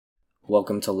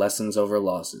Welcome to Lessons Over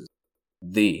Losses,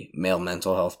 the male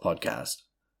mental health podcast.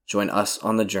 Join us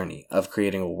on the journey of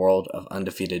creating a world of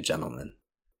undefeated gentlemen.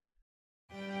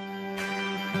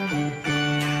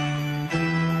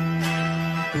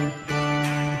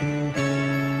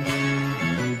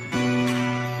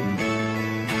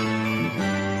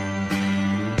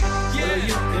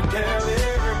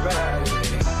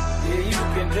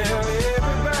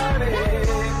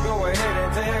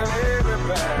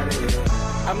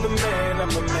 I'm the man, I'm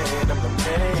the man, I'm the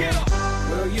man. Yeah.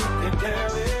 Well, you can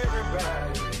tell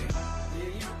everybody. Yeah,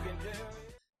 you can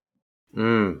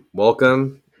tell.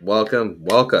 Welcome.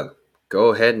 Go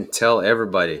ahead and tell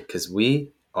everybody, because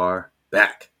we are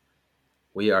back.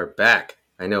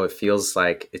 I know it feels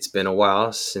like it's been a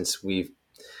while since we've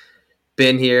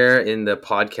been here in the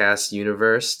podcast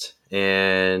universe,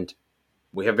 and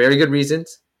we have very good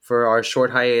reasons for our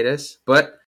short hiatus,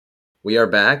 but we are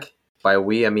back. By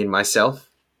we, I mean myself.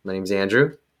 My name's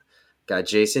Andrew. Got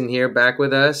Jason here back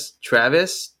with us.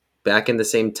 Travis, back in the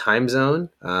same time zone,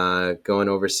 going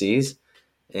overseas.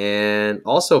 And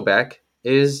also back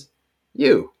is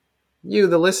you,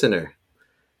 the listener.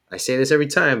 I say this every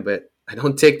time, but I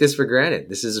don't take this for granted.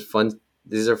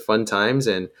 These are fun times,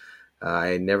 and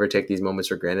I never take these moments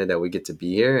for granted that we get to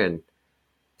be here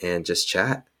and just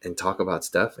chat and talk about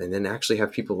stuff, and then actually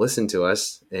have people listen to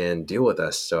us and deal with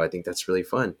us. So I think that's really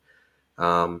fun.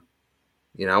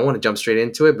 I want to jump straight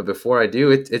into it, but before I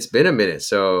do, it's been a minute,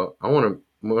 so I want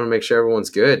to make sure everyone's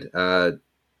good.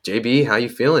 JB, how you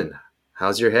feeling?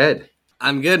 How's your head?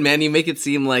 I'm good, man. You make it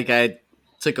seem like I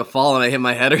took a fall and I hit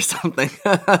my head or something.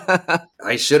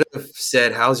 I should have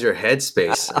said, how's your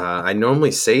headspace? I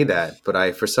normally say that, but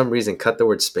I, for some reason, cut the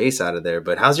word space out of there.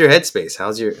 But how's your headspace?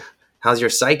 How's your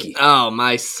psyche? Oh,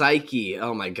 my psyche.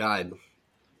 Oh my God.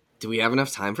 Do we have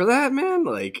enough time for that, man?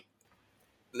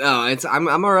 No,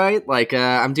 I'm all right.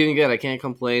 I'm doing good. I can't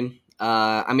complain.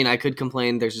 I could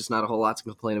complain. There's just not a whole lot to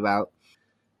complain about.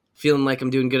 Feeling like I'm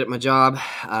doing good at my job.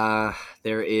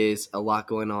 There is a lot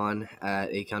going on at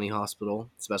A County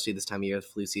Hospital, especially this time of year, the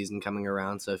flu season coming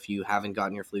around. So if you haven't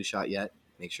gotten your flu shot yet,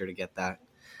 make sure to get that.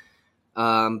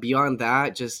 Beyond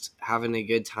that, just having a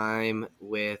good time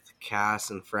with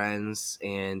Cass and friends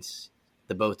and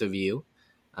the both of you.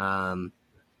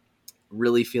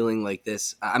 Really feeling like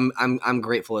this. I'm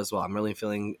grateful as well. I'm really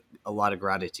feeling a lot of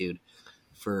gratitude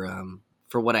for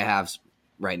what I have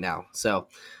right now. So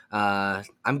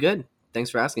I'm good. Thanks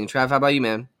for asking. Trav, how about you,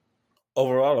 man?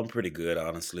 Overall, I'm pretty good,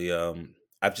 honestly.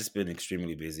 I've just been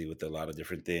extremely busy with a lot of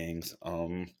different things.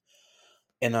 And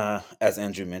as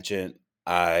Andrew mentioned,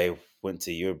 I went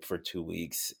to Europe for 2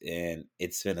 weeks, and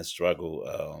it's been a struggle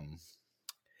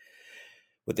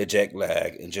with the jet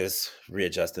lag and just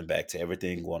readjusting back to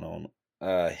everything going on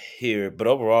here. But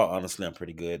overall, honestly, I'm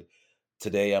pretty good.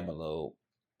 Today, I'm a little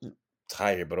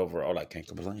tired, but overall, I can't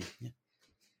complain. Yeah.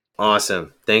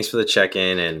 Awesome. Thanks for the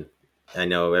check-in, and I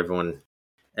know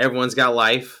everyone's got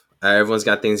life. Everyone's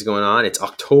got things going on. It's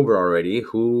October already.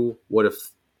 Who would have?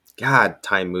 God,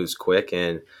 time moves quick,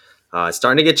 and it's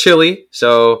starting to get chilly.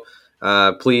 So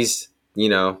please,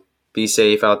 be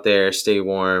safe out there. Stay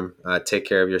warm. Take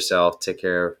care of yourself. Take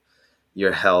care of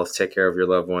your health. Take care of your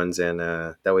loved ones, and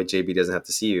that way JB doesn't have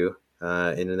to see you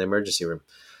in an emergency room.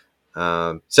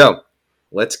 So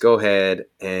let's go ahead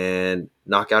and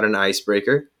knock out an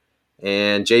icebreaker.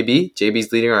 And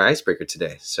JB's leading our icebreaker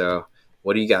today. So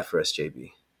what do you got for us,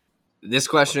 JB? This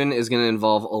question is going to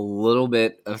involve a little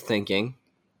bit of thinking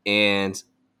and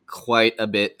quite a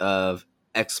bit of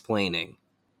explaining.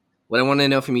 What I want to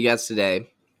know from you guys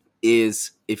today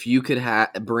is if you could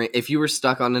if you were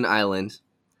stuck on an island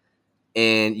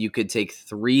and you could take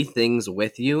 3 things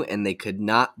with you and they could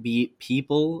not be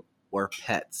people or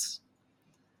pets,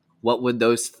 what would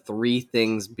those 3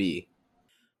 things be?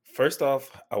 First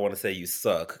off, I want to say you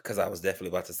suck because I was definitely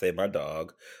about to say my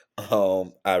dog.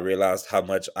 I realized how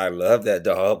much I love that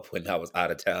dog when I was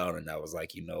out of town, and I was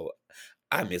like,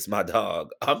 I miss my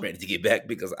dog. I'm ready to get back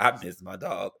because I miss my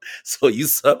dog. So you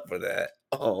suck for that.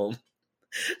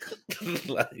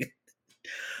 Like,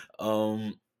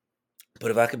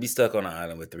 but if I could be stuck on an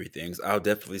island with 3 things, I'll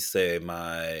definitely say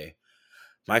my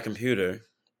computer,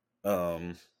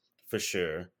 for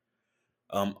sure.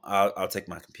 I'll take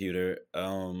my computer.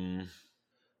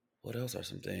 What else are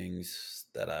some things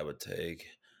that I would take?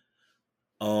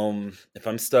 If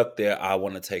I'm stuck there, I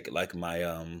want to take like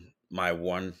my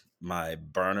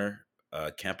burner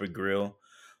camping grill.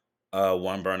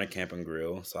 One burner camping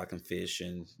grill so I can fish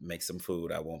and make some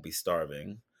food. I won't be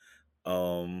starving.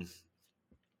 Um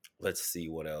let's see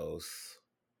what else.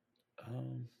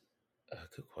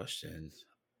 Good question.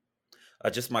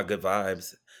 just my good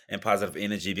vibes and positive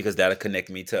energy because that'll connect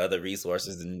me to other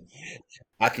resources and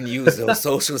I can use those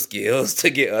social skills to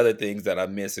get other things that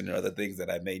I'm missing or other things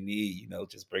that I may need.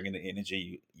 Just bringing the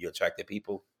energy, you attract the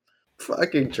people.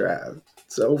 Fucking Trav.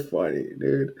 So funny,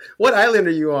 dude. What island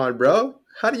are you on, bro?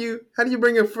 How do you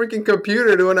bring a freaking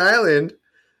computer to an island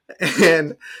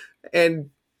and and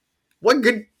what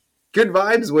good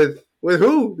vibes with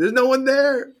who? There's no one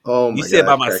there. Oh You my said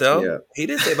by gosh, cracks me myself? up. He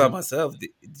didn't say by myself.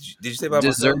 Did you say by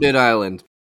myself? Deserted island.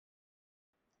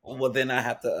 Well, then I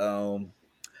have to.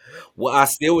 Well, I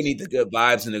still would need the good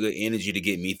vibes and the good energy to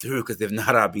get me through. Because if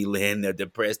not, I'll be laying there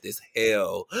depressed as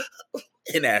hell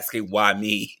and asking why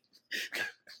me.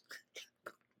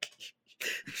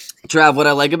 Trav, what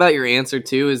I like about your answer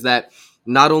too is that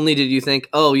not only did you think,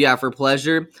 oh yeah, for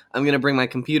pleasure, I'm going to bring my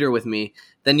computer with me,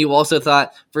 then you also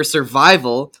thought, for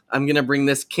survival, I'm going to bring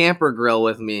this camper grill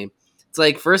with me. It's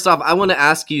like, first off, I want to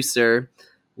ask you, sir,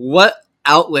 what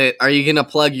outlet are you going to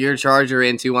plug your charger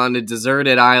into on a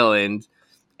deserted island?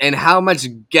 And how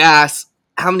many gas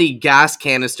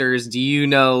canisters do you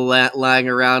know lying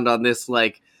around on this,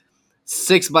 like,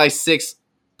 6x6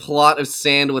 plot of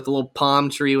sand with a little palm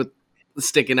tree with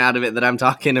sticking out of it that I'm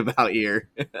talking about here?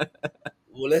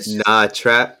 Well, let's just. Nah,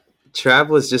 Trav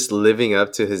was just living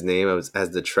up to his name as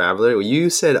the traveler. When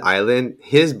you said island,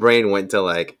 his brain went to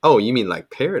like, oh, you mean like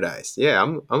paradise? Yeah,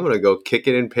 I'm gonna go kick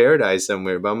it in paradise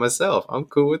somewhere by myself. I'm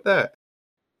cool with that.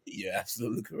 You're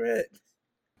absolutely correct.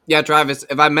 Yeah, Travis,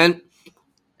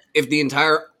 if the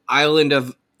entire island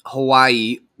of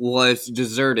Hawaii was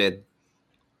deserted,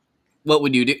 what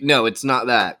would you do? No, it's not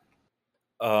that.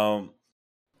 Um,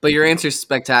 But your answer's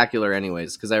spectacular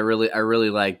anyways, because I really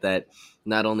like that.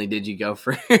 Not only did you go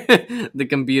for the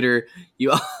computer,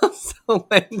 you also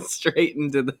went straight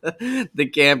into the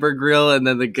camper grill and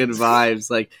then the good vibes.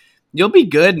 Like, you'll be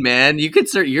good, man. You're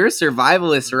a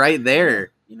survivalist right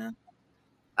there.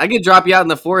 I could drop you out in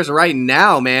the forest right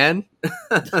now, man.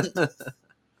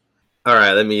 All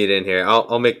right, let me get in here.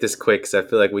 I'll make this quick because I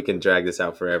feel like we can drag this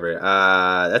out forever.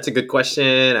 That's a good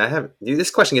question. This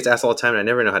question gets asked all the time, and I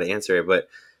never know how to answer it. But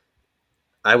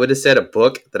I would have said a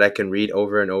book that I can read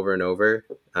over and over and over.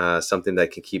 Something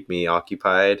that can keep me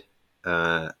occupied.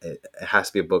 It has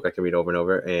to be a book I can read over and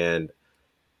over. And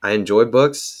I enjoy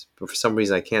books, but for some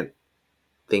reason I can't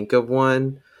think of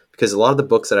one because a lot of the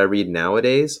books that I read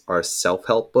nowadays are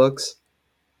self-help books.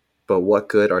 But what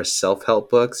good are self-help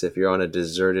books if you're on a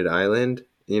deserted island,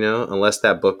 unless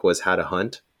that book was How to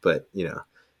Hunt. But,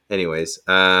 anyways,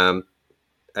 I'd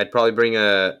probably bring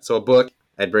a book.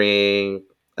 I'd bring,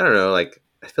 I don't know, like,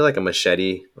 I feel like a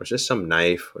machete or just some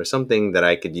knife or something that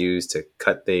I could use to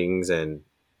cut things and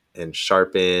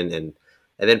sharpen and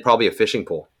then probably a fishing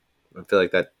pole. I feel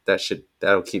like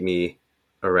that'll keep me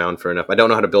around for enough. I don't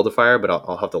know how to build a fire, but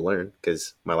I'll have to learn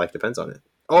because my life depends on it.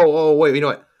 Oh, wait, you know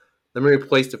what? Let me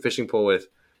replace the fishing pole with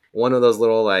one of those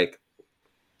little like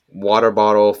water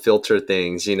bottle filter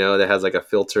things, that has like a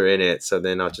filter in it. So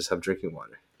then I'll just have drinking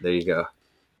water. There you go.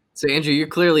 So Andrew, you're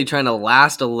clearly trying to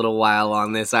last a little while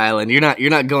on this island. You're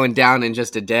not going down in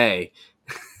just a day.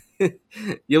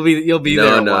 You'll be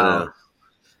there a while.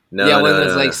 No, yeah, one of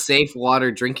those like safe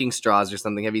water drinking straws or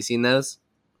something. Have you seen those?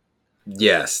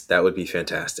 Yes, that would be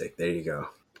fantastic. There you go.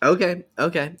 Okay.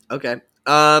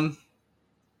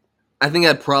 I think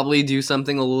I'd probably do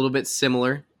something a little bit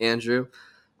similar, Andrew.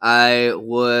 I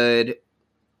would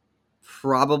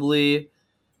probably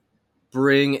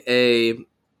bring a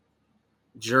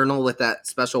journal with that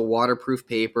special waterproof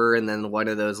paper and then one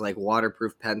of those like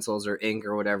waterproof pencils or ink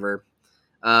or whatever.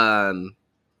 And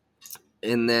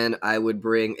then I would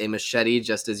bring a machete,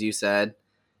 just as you said,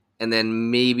 and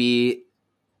then maybe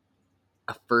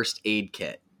a first aid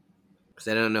kit. Because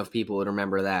I don't know if people would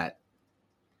remember that.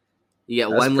 You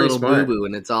get one little boo-boo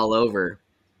and it's all over.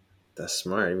 That's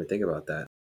smart. I didn't even think about that.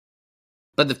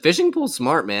 But the fishing pool's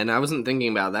smart, man. I wasn't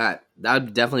thinking about that. That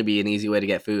would definitely be an easy way to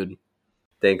get food.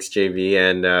 Thanks, JV.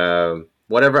 And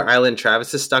whatever island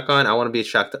Travis is stuck on, I want to be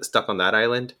stuck on that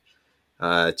island.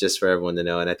 Just for everyone to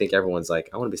know. And I think everyone's like,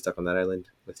 I want to be stuck on that island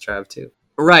with Trav too.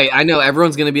 Right. I know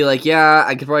everyone's going to be like, yeah,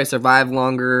 I could probably survive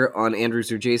longer on Andrew's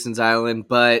or Jason's island,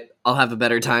 but I'll have a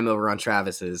better time over on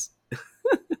Travis's.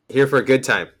 Here for a good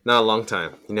time, not a long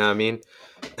time. You know what I mean?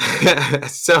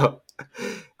 So,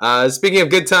 speaking of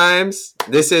good times,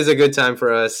 this is a good time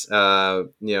for us.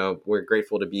 We're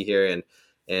grateful to be here,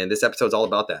 and this episode's all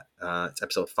about that. It's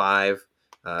episode 5.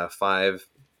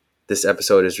 This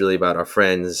episode is really about our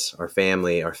friends, our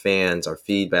family, our fans, our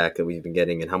feedback that we've been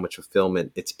getting, and how much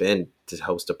fulfillment it's been to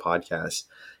host a podcast.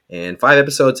 And 5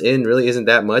 episodes in really isn't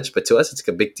that much, but to us, it's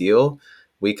a big deal.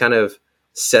 We kind of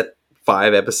set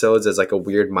 5 episodes as like a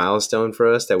weird milestone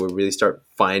for us that we really start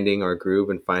finding our groove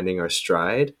and finding our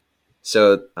stride.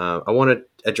 So I want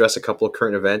to address a couple of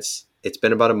current events. It's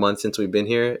been about a month since we've been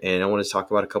here, and I want to talk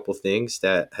about a couple of things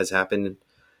that has happened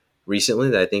recently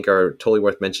that I think are totally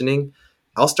worth mentioning.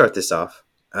 I'll start this off.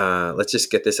 Let's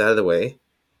just get this out of the way.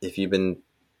 If you've been,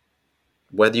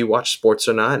 whether you watch sports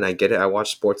or not, and I get it, I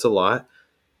watch sports a lot,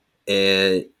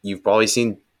 and you've probably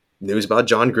seen news about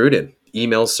John Gruden.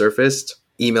 Emails surfaced,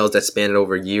 emails that spanned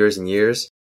over years and years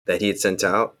that he had sent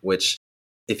out, which,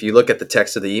 if you look at the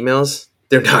text of the emails,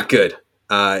 they're not good.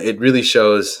 It really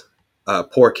shows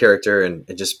poor character and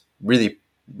just really,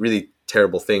 really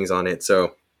terrible things on it.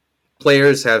 So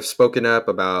players have spoken up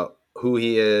about who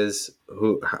he is,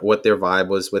 what their vibe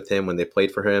was with him when they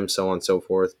played for him, so on and so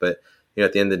forth. But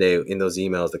at the end of the day, in those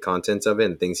emails, the contents of it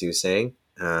and things he was saying,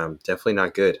 definitely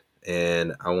not good.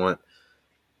 And I want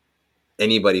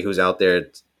anybody who's out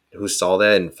there who saw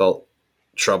that and felt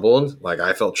troubled, like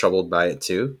I felt troubled by it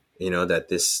too. That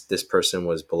this person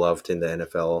was beloved in the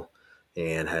NFL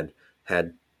and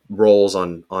had roles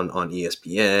on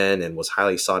ESPN and was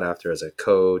highly sought after as a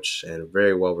coach and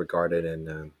very well regarded.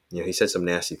 And he said some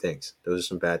nasty things. Those are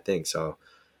some bad things. So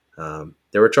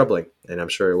they were troubling, and I'm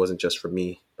sure it wasn't just for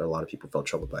me, but a lot of people felt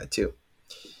troubled by it too.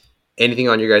 Anything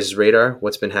on your guys' radar?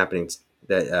 What's been happening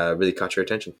that really caught your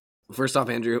attention? First off,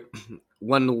 Andrew,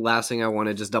 one last thing I want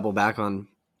to just double back on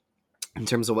in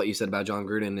terms of what you said about John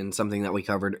Gruden, and something that we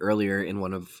covered earlier in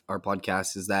one of our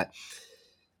podcasts, is that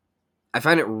I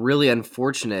find it really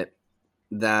unfortunate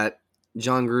that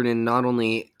John Gruden, not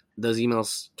only those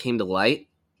emails came to light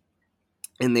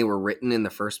and they were written in the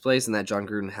first place, and that John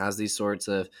Gruden has these sorts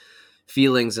of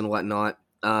feelings and whatnot,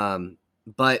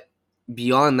 but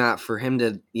beyond that, for him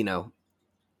to,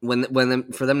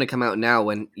 for them to come out now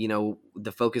when,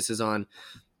 the focus is on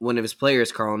one of his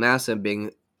players, Carl Nassib,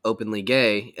 being openly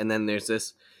gay, and then there's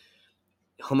this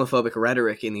homophobic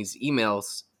rhetoric in these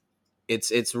emails,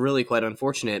 it's really quite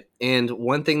unfortunate. And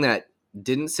one thing that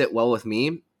didn't sit well with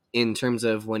me in terms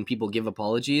of when people give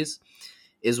apologies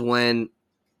is when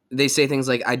they say things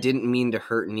like, I didn't mean to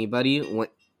hurt anybody. When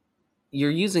you're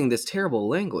using this terrible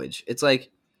language, it's like,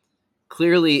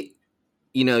 clearly,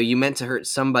 you meant to hurt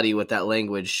somebody with that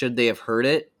language. Should they have heard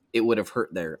it, it would have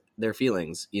hurt their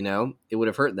feelings, it would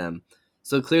have hurt them.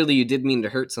 So clearly you did mean to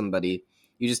hurt somebody.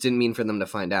 You just didn't mean for them to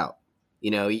find out.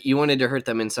 You wanted to hurt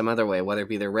them in some other way, whether it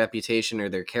be their reputation or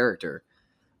their character.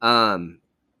 And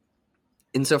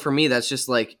so for me, that's just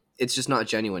like, it's just not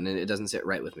genuine, and it doesn't sit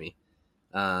right with me.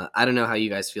 I don't know how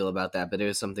you guys feel about that, but it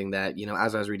was something that,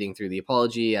 as I was reading through the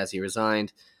apology, as he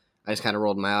resigned, I just kind of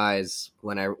rolled my eyes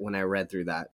when I read through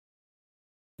that.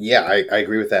 Yeah, I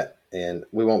agree with that. And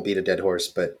we won't beat a dead horse,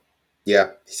 but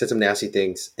yeah, he said some nasty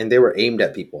things, and they were aimed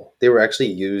at people. They were actually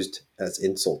used as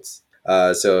insults.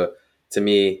 So to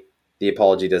me, the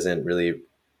apology doesn't really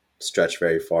stretch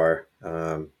very far,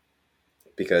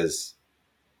 because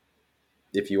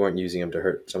if you weren't using them to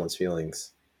hurt someone's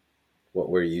feelings, what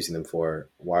were you using them for?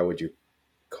 Why would you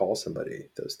call somebody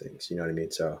those things? You know what I mean?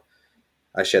 So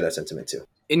I share that sentiment too.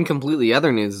 In completely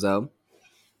other news, though,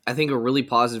 I think a really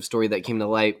positive story that came to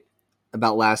light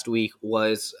about last week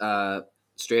was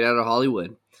Straight Outta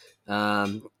Hollywood.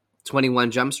 21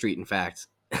 Jump Street, in fact.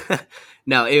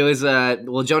 No, it was,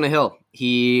 Jonah Hill.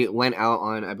 He went out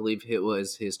on, I believe it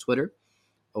was his Twitter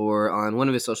or on one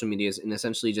of his social medias, and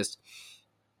essentially just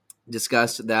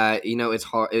discussed that, it's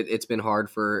hard. It's been hard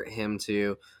for him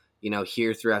to,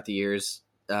 hear throughout the years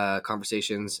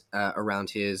conversations around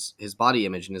his body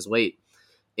image and his weight.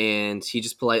 And he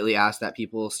just politely asked that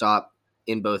people stop,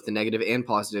 in both the negative and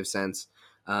positive sense,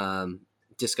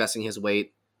 discussing his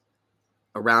weight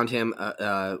around him,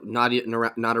 not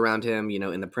around him,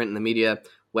 in the print and the media,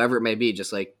 wherever it may be.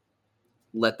 Just like,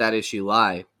 let that issue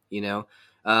lie,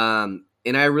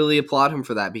 and I really applaud him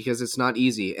for that, because it's not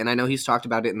easy. And I know he's talked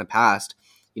about it in the past,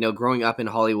 growing up in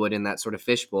Hollywood in that sort of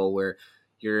fishbowl where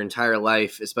your entire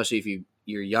life, especially if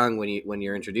you're young when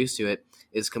you're introduced to it,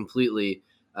 is completely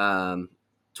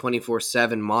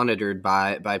 24/7 monitored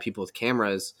by people with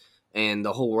cameras, and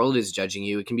the whole world is judging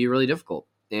you. It can be really difficult.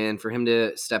 And for him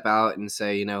to step out and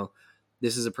say,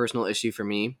 this is a personal issue for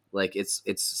me, like it's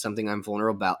something I'm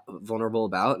vulnerable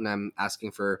about, and I'm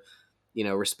asking for,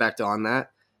 respect on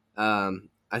that.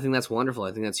 I think that's wonderful.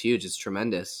 I think that's huge. It's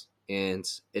tremendous. And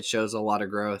it shows a lot of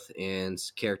growth and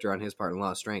character on his part and a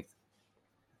lot of strength.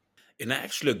 And I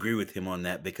actually agree with him on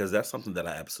that, because that's something that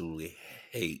I absolutely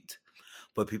hate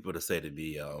for people to say to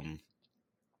me,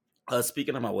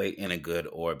 speaking of my weight in a good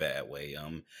or bad way,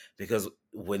 because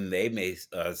when they may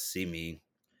see me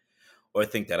or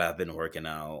think that I've been working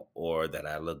out or that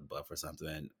I look buff or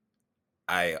something,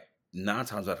 I 9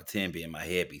 times out of 10 be in my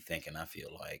head be thinking I feel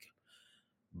like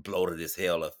bloated as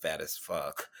hell or fat as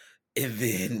fuck. And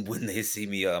then when they see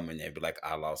me and they be like,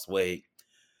 I lost weight,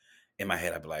 in my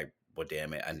head I'd be like, well,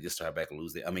 damn it, I need to start back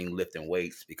lifting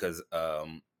weights, because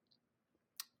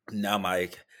now my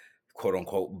quote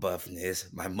unquote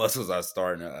buffness, my muscles are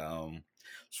starting to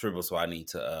shrivel, so I need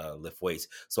to lift weights.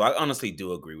 So I honestly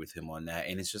do agree with him on that.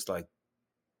 And it's just like,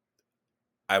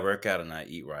 I work out and I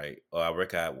eat right, or I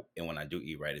work out, and when I do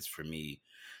eat right, it's for me,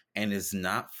 and it's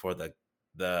not for the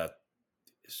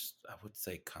I would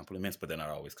say compliments, but they're not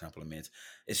always compliments.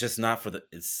 It's just not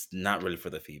it's not really for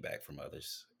the feedback from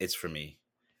others. It's for me.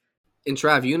 And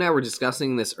Trav, you and I were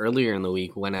discussing this earlier in the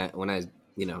week when I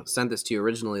sent this to you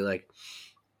originally. Like,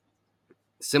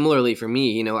 similarly for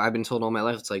me, I've been told all my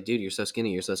life, it's like, dude, you're so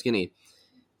skinny,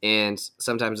 and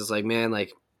sometimes it's like, man,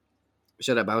 like,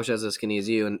 shut up, I wish I was as skinny as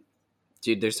you. And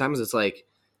dude, there's times it's like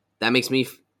that makes me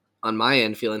on my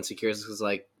end feel insecure, because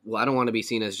like, well, I don't want to be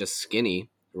seen as just skinny,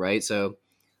 right? So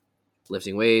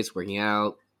lifting weights, working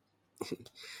out,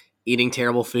 eating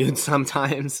terrible food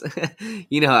sometimes,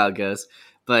 you know how it goes.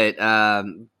 But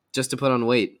just to put on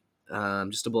weight,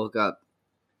 just to bulk up.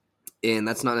 And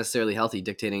that's not necessarily healthy,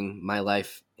 dictating my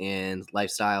life and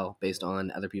lifestyle based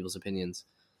on other people's opinions.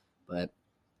 But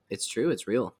it's true. It's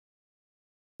real.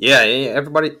 Yeah,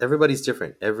 everybody's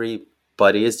different.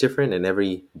 Everybody is different, and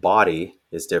every body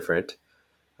is different,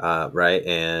 right?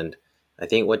 And I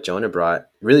think what Jonah brought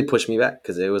really pushed me back,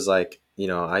 because it was like,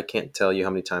 I can't tell you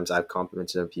how many times I've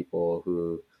complimented on people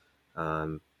who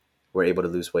were able to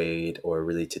lose weight or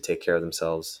really to take care of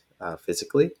themselves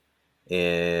physically.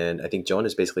 And I think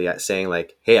Jonah's basically saying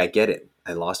like, hey, I get it.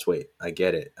 I lost weight. I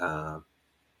get it.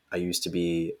 I used to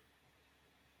be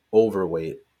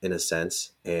overweight in a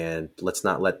sense, and let's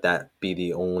not let that be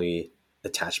the only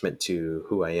attachment to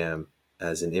who I am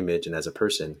as an image and as a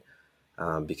person,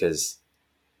 because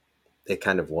it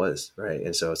kind of was, right?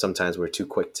 And so sometimes we're too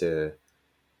quick to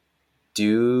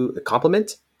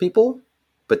compliment people,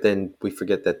 but then we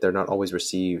forget that they're not always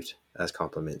received as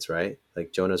compliments, right?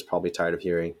 Like, Jonah's probably tired of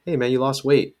hearing, hey man, you lost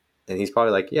weight. And he's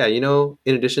probably like, yeah,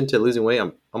 in addition to losing weight,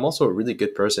 I'm also a really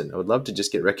good person. I would love to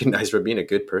just get recognized for being a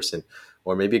good person,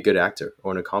 or maybe a good actor,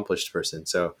 or an accomplished person.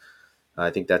 So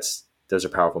I think those are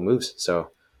powerful moves.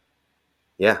 So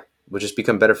yeah, we'll just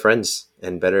become better friends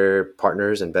and better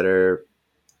partners and better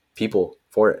people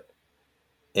for it.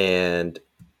 And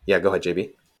yeah, go ahead,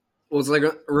 JB. Well, it's like,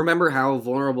 remember how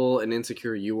vulnerable and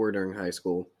insecure you were during high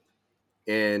school,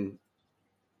 and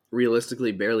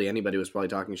realistically, barely anybody was probably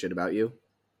talking shit about you.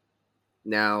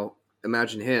 Now,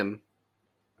 imagine him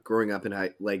growing up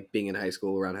being in high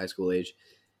school, around high school age,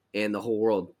 and the whole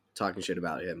world talking shit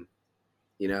about him.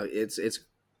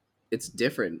 It's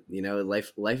different.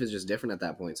 Life is just different at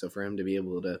that point. So for him to be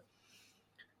able to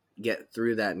get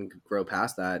through that and grow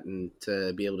past that, and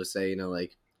to be able to say,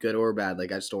 like, good or bad,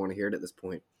 like, I just don't want to hear it at this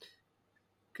point.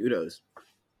 Kudos.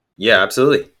 Yeah,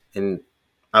 absolutely. And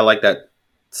I like that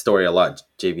story a lot,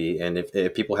 JB. And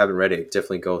if people haven't read it,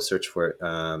 definitely go search for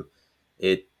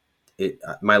it.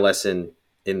 My lesson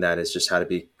in that is just how to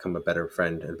become a better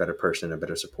friend and a better person, a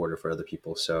better supporter for other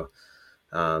people. So,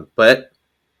 but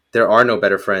there are no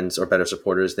better friends or better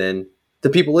supporters than the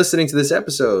people listening to this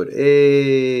episode.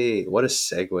 Hey, what a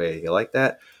segue. You like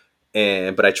that?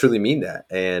 But I truly mean that.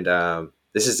 And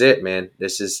this is it, man.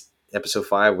 This is episode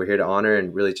 5. We're here to honor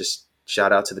and really just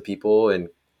shout out to the people, and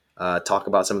talk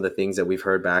about some of the things that we've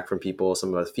heard back from people,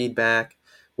 some of the feedback.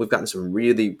 We've gotten some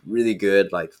really, really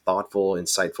good, like, thoughtful,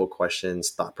 insightful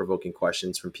questions, thought-provoking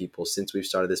questions from people since we've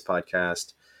started this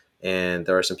podcast. And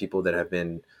there are some people that have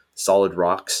been solid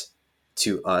rocks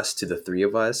to us, to the three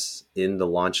of us, in the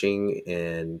launching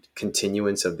and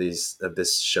continuance of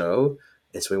this show.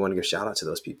 And so we want to give shout out to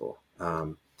those people.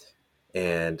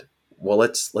 And well,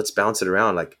 let's bounce it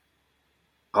around. Like,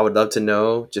 I would love to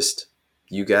know, just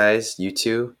you guys, you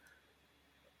two,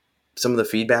 some of the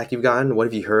feedback you've gotten. What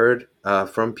have you heard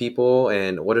from people,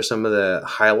 and what are some of the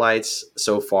highlights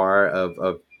so far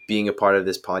of being a part of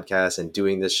this podcast and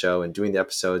doing this show and doing the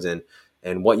episodes, and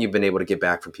what you've been able to get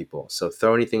back from people? So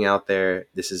throw anything out there.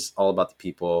 This is all about the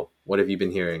people. What have you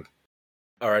been hearing?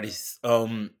 Alrighty.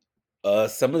 Some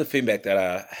of the feedback that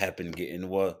I have been getting,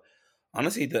 well,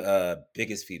 honestly, the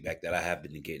biggest feedback that I have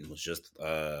been getting was just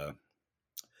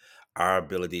our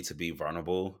ability to be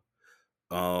vulnerable.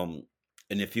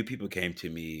 And a few people came to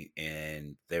me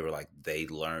and they were like, they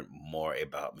learned more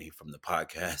about me from the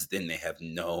podcast than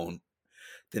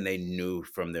they knew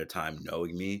from their time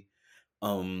knowing me.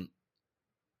 And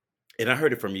I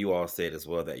heard it from you all said as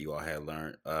well, that you all had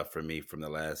learned from me from the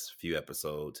last few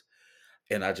episodes.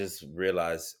 And I just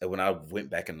realized when I went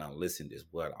back and I listened as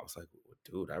well, I was like,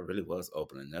 dude, I really was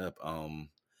opening up.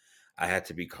 I had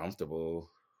to be comfortable.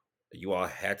 You all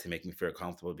had to make me feel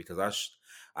comfortable because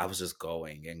I was just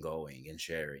going and going and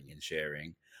sharing and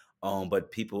sharing.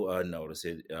 But people notice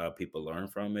it. People learn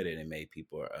from it, and it made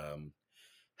people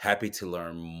happy to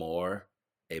learn more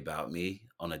about me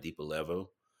on a deeper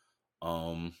level.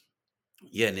 Um,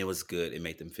 yeah, and it was good. It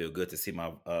made them feel good to see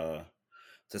my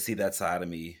to see that side of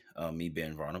me, me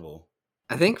being vulnerable.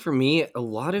 I think for me, a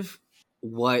lot of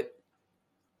what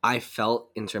I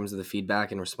felt in terms of the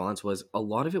feedback and response was a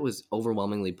lot of it was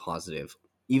overwhelmingly positive.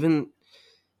 Even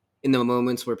in the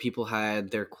moments where people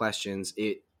had their questions,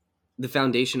 the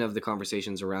foundation of the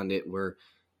conversations around it were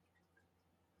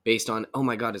based on, oh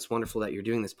my God, it's wonderful that you're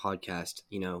doing this podcast.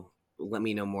 Let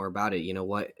me know more about it. You know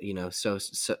what, so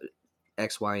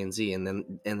X, Y, and Z. And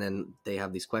then they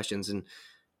have these questions. And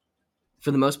for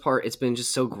the most part, it's been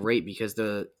just so great because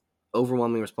the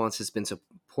overwhelming response has been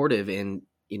supportive and,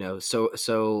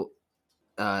 so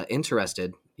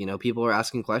interested. People are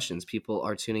asking questions, people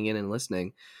are tuning in and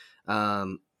listening.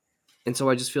 And so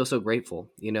I just feel so grateful,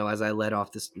 as I led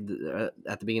off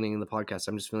at the beginning of the podcast.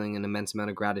 I'm just feeling an immense amount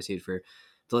of gratitude for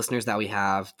the listeners that we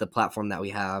have, the platform that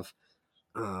we have,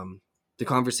 the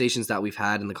conversations that we've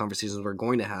had, and the conversations we're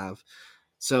going to have.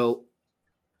 So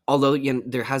although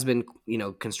there has been,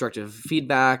 constructive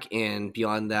feedback, and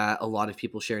beyond that, a lot of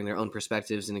people sharing their own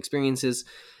perspectives and experiences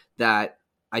that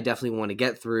I definitely want to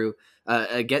get to.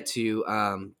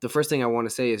 The first thing I want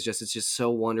to say is it's just so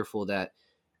wonderful that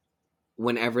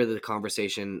whenever the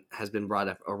conversation has been brought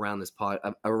up around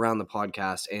around the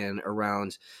podcast and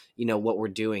around, what we're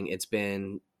doing, it's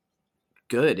been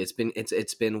good. It's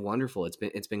been wonderful.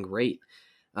 It's been great.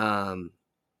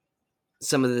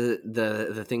 Some of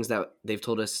the things that they've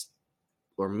told us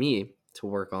or me to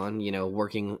work on,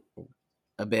 working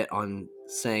a bit on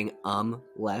saying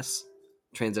less,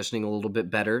 transitioning a little bit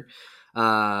better.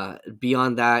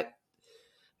 Beyond that,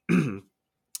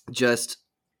 just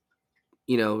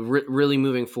really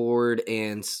moving forward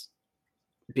and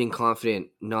being confident,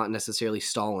 not necessarily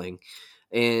stalling.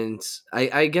 And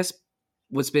I guess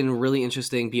what's been really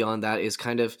interesting beyond that is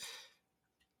kind of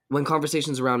when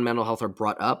conversations around mental health are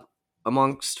brought up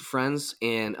amongst friends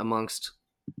and amongst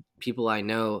people I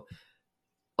know,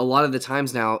 a lot of the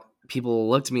times now people will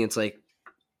look to me, it's like,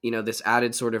 this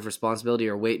added sort of responsibility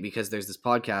or weight because there's this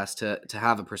podcast to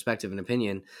have a perspective and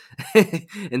opinion.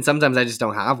 And sometimes I just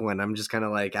don't have one. I'm just kind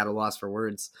of like at a loss for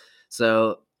words.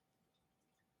 So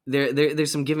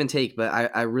there's some give and take, but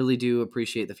I really do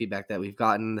appreciate the feedback that we've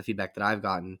gotten, the feedback that I've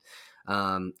gotten.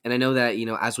 And I know that,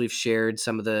 as we've shared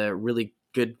some of the really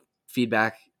good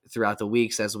feedback throughout the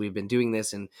weeks as we've been doing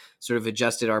this and sort of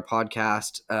adjusted our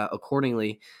podcast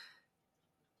accordingly,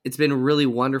 it's been really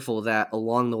wonderful that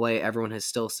along the way, everyone has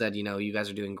still said, you guys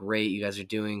are doing great. You guys are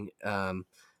doing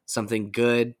something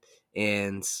good.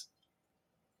 And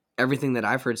everything that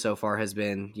I've heard so far has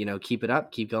been, keep it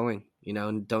up, keep going,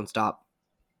 and don't stop.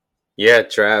 Yeah,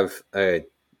 Trav,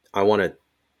 I want to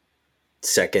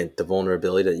second the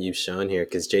vulnerability that you've shown here,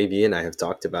 because JB and I have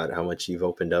talked about how much you've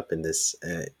opened up in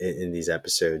these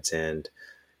episodes, and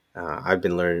I've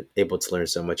been able to learn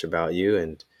so much about you,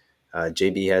 and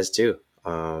JB has too.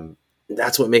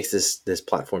 That's what makes this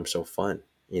platform so fun,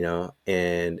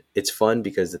 and it's fun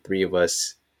because the three of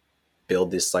us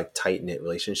build this like tight knit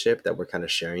relationship that we're kind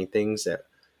of sharing things that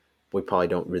we probably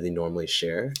don't really normally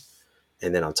share.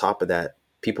 And then on top of that,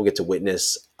 people get to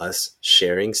witness us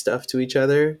sharing stuff to each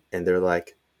other. And they're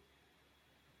like,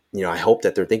 I hope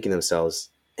that they're thinking to themselves,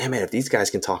 hey man, if these guys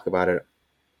can talk about it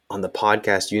on the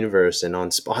podcast universe and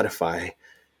on Spotify,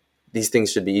 these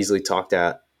things should be easily talked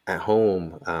at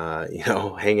home,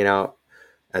 hanging out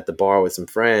at the bar with some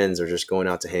friends, or just going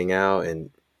out to hang out and,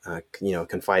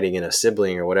 confiding in a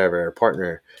sibling or whatever, or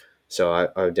partner. So I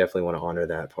definitely want to honor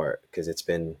that part, because it's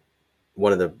been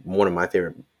one of my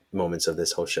favorite moments of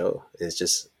this whole show is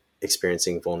just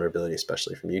experiencing vulnerability,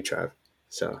 especially from you, Trav.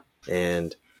 So,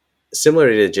 and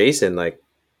similarly to Jason, like,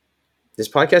 this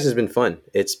podcast has been fun.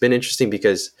 It's been interesting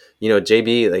because,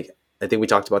 JB, like, I think we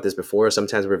talked about this before.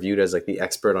 Sometimes we're viewed as like the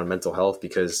expert on mental health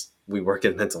because we work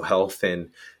in mental health, and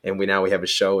we have a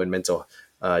show in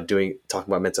talking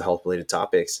about mental health related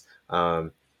topics.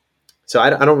 So I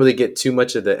don't really get too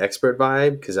much of the expert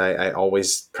vibe, because I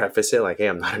always preface it like, hey,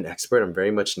 I'm not an expert. I'm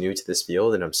very much new to this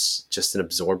field, and I'm just an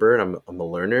absorber, and I'm a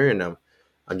learner, and I'm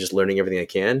just learning everything I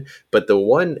can. But the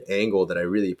one angle that I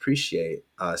really appreciate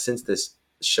since this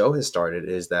show has started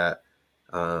is that,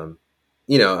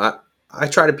 I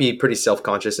try to be pretty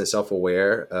self-conscious and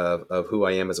self-aware of who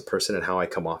I am as a person and how I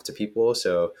come off to people.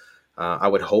 So I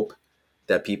would hope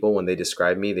that people, when they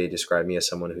describe me as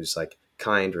someone who's like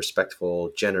kind,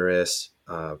 respectful, generous,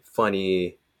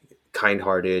 funny,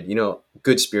 kind-hearted,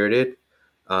 good spirited.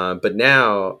 But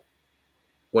now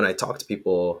when I talk to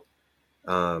people,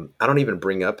 I don't even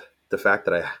bring up the fact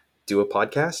that I do a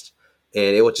podcast,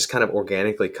 and it will just kind of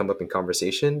organically come up in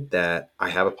conversation that I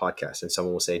have a podcast, and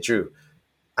someone will say, "Drew,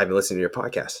 I've been listening to your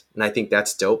podcast," and I think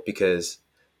that's dope because,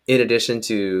 in addition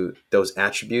to those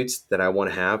attributes that I want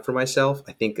to have for myself,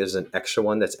 I think there's an extra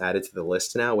one that's added to the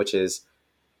list now, which is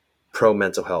pro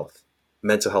mental health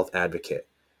advocate.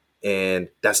 And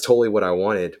that's totally what I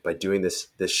wanted by doing this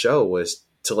show, was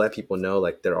to let people know,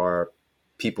 like, there are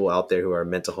people out there who are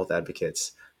mental health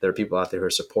advocates. There are people out there who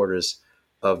are supporters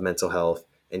of mental health,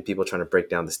 and people trying to break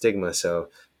down the stigma. So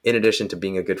in addition to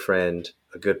being a good friend,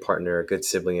 a good partner, a good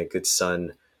sibling, a good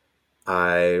son,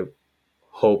 I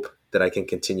hope that I can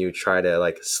continue try to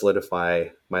like solidify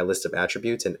my list of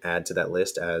attributes and add to that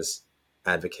list as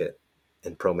advocate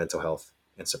and pro mental health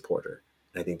and supporter.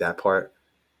 And I think that part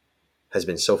has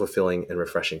been so fulfilling and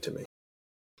refreshing to me.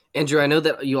 Andrew, I know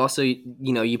that you also,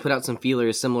 you put out some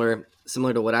feelers similar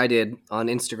to what I did on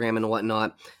Instagram and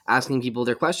whatnot, asking people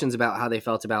their questions about how they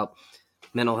felt about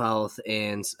mental health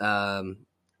and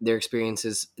their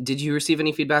experiences. Did you receive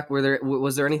any feedback?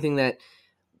 Was there anything that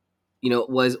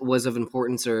was of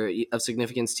importance or of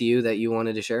significance to you that you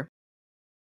wanted to share?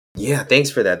 Yeah, thanks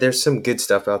for that. There's some good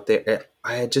stuff out there.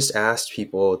 I had just asked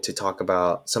people to talk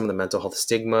about some of the mental health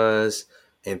stigmas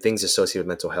and things associated with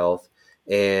mental health.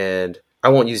 And I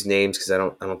won't use names because I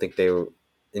don't think they were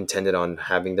intended on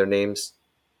having their names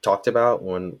talked about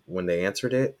when they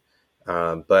answered it.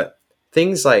 But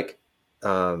things like,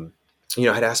 um, I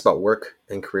had asked about work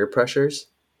and career pressures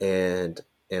and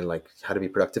like how to be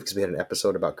productive, because we had an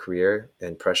episode about career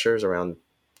and pressures around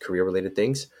career related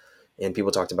things. And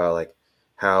people talked about like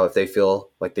how if they feel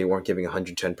like they weren't giving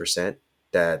 110%,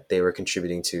 that they were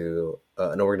contributing to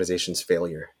an organization's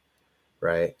failure,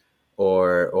 right?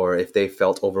 Or if they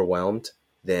felt overwhelmed,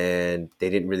 then they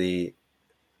didn't really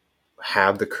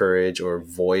have the courage or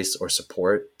voice or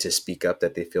support to speak up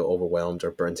that they feel overwhelmed or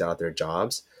burnt out their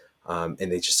jobs, and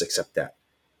they just accept that,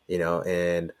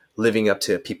 and living up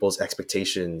to people's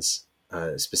expectations,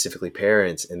 specifically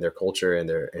parents and their culture and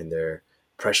their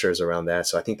pressures around that.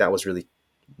 So I think that was really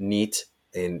neat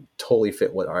and totally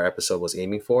fit what our episode was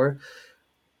aiming for.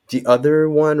 The other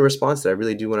one response that I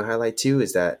really do want to highlight too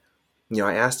is that,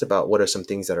 I asked about what are some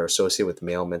things that are associated with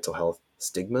male mental health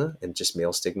stigma and just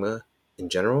male stigma in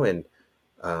general. And,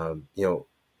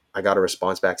 I got a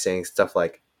response back saying stuff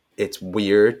like, it's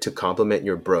weird to compliment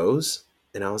your bros.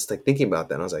 And I was like thinking about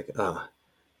that. And I was like,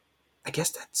 I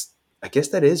guess I guess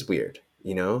that is weird,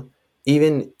 even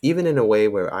in a way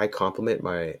where I compliment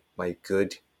my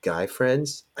good guy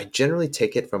friends, I generally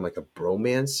take it from like a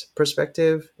bromance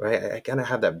perspective, right? I kind of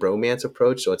have that bromance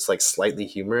approach, so it's like slightly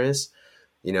humorous,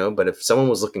 but if someone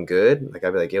was looking good, like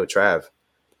I'd be like, yo, Trav,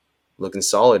 looking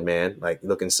solid, man, like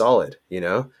looking solid,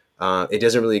 it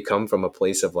doesn't really come from a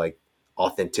place of like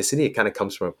authenticity. It kind of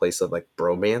comes from a place of like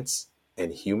bromance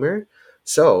and humor.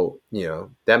 So,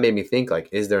 that made me think like,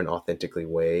 is there an authentically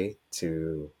way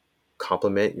to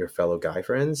compliment your fellow guy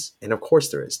friends? And of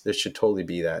course there is. There should totally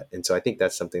be that. And so I think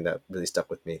that's something that really stuck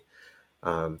with me.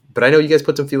 But I know you guys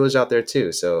put some feelers out there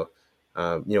too. So,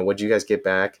 what did you guys get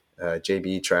back?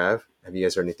 JB, Trav, have you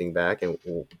guys heard anything back? And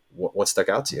what stuck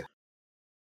out to you?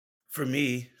 For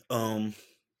me,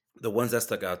 the ones that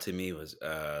stuck out to me was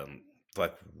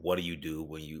like, what do you do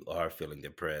when you are feeling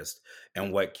depressed,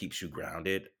 and what keeps you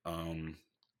grounded?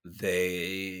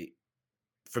 They,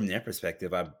 from their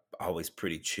perspective, I'm always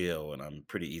pretty chill and I'm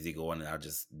pretty easygoing, and I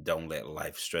just don't let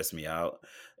life stress me out.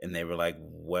 And they were like,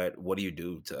 what do you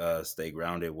do to stay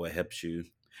grounded? What helps you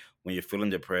when you're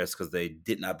feeling depressed? Because they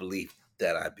did not believe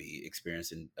that I'd be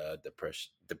experiencing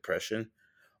depression.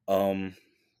 Um,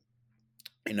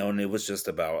 and it was just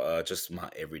about just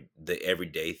the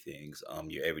everyday things,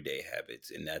 your everyday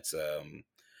habits, and that's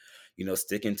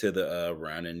sticking to the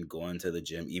run and going to the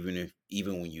gym,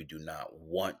 even when you do not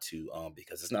want to,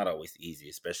 because it's not always easy,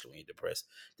 especially when you're depressed,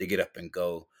 to get up and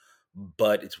go.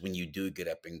 But it's when you do get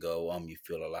up and go, you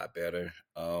feel a lot better.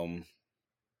 I'm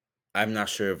not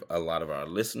sure if a lot of our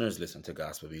listeners listen to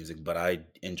gospel music, but I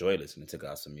enjoy listening to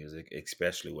gospel music,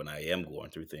 especially when I am going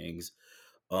through things,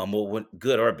 well, when,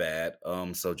 good or bad.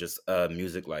 So just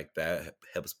music like that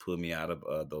helps pull me out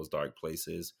of those dark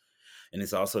places, and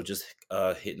it's also just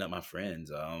hitting up my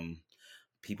friends,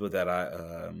 people that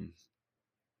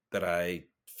I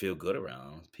feel good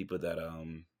around, people that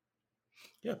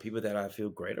I feel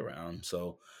great around.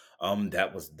 So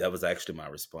that was actually my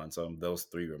response. Those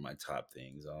three were my top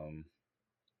things.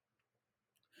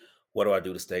 What do I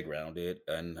do to stay grounded,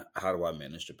 and how do I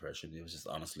manage depression? It was just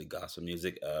honestly gospel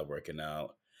music, working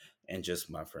out, and just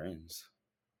my friends.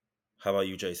 How about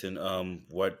you, Jason?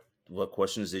 What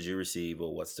questions did you receive,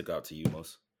 or what stuck out to you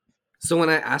most? So when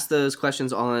I asked those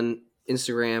questions on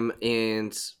Instagram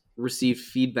and received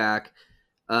feedback,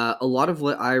 a lot of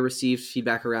what I received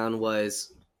feedback around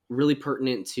was really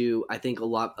pertinent to, I think, a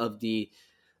lot of the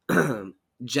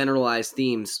generalized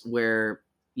themes where,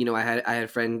 I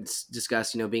had friends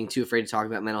discuss, being too afraid to talk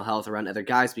about mental health around other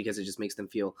guys because it just makes them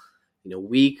feel,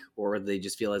 weak, or they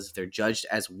just feel as if they're judged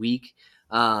as weak.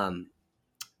 Um,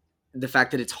 the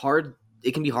fact that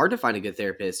it can be hard to find a good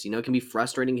therapist. It can be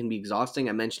frustrating, can be exhausting.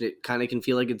 I mentioned it kind of can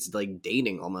feel like it's like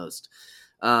dating almost.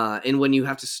 And when you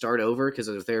have to start over because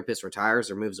a therapist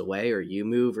retires or moves away, or you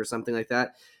move or something like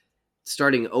that,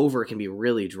 starting over can be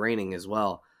really draining as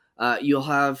well. You'll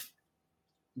have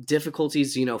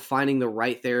difficulties, finding the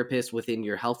right therapist within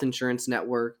your health insurance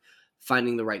network,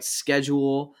 finding the right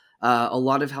schedule. A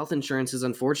lot of health insurances,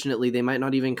 unfortunately, they might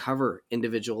not even cover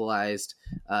individualized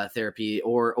therapy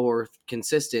or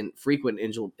consistent, frequent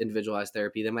individualized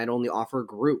therapy. They might only offer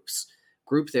group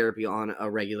therapy on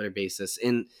a regular basis,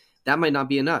 and that might not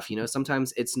be enough.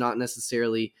 Sometimes it's not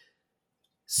necessarily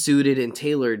suited and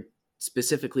tailored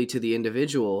specifically to the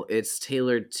individual. It's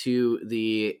tailored to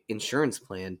the insurance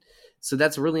plan. So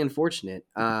that's really unfortunate.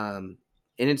 And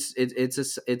it's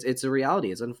a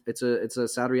reality. It's a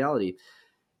sad reality.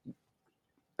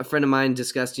 A friend of mine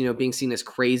discussed, being seen as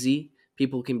crazy.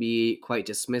 People can be quite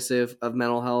dismissive of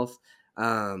mental health.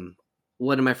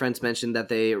 One of my friends mentioned that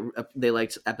they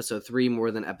liked episode 3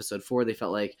 more than episode 4. They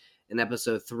felt like in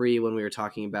episode 3, when we were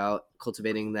talking about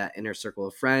cultivating that inner circle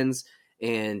of friends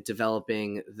and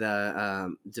developing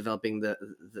the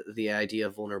idea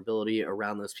of vulnerability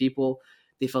around those people,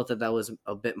 they felt that was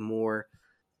a bit more,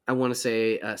 I want to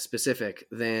say, specific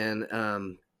than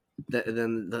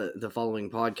the following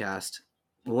podcast.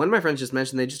 One of my friends just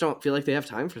mentioned they just don't feel like they have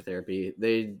time for therapy.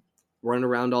 They run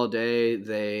around all day.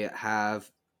 They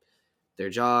have their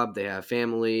job. They have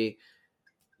family,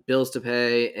 bills to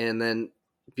pay, and then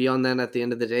beyond that, at the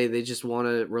end of the day, they just want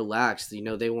to relax.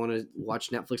 They want to watch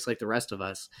Netflix like the rest of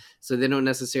us. So they don't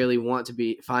necessarily want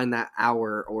to find that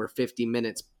hour or 50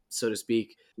 minutes, so to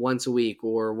speak, once a week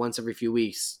or once every few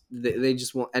weeks. They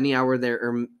just want any hour there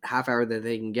or half hour that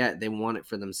they can get. They want it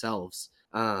for themselves.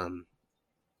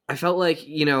 I felt like,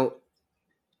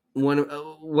 one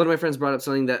of my friends brought up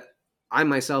something that I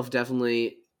myself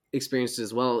definitely experienced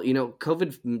as well.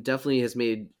 COVID definitely has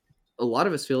made a lot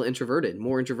of us feel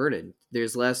more introverted.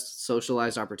 There's less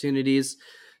socialized opportunities.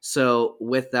 So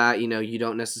with that, you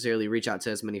don't necessarily reach out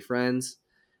to as many friends.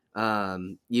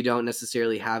 You don't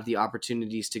necessarily have the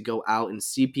opportunities to go out and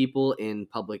see people in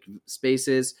public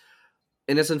spaces.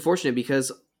 And it's unfortunate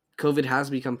because COVID has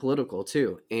become political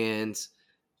too. And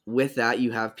with that,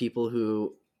 you have people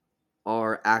who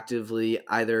are actively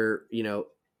either,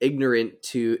 ignorant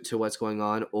to what's going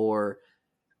on, or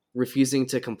refusing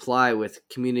to comply with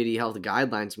community health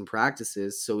guidelines and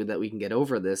practices so that we can get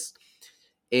over this.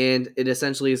 And it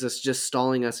essentially is just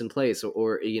stalling us in place,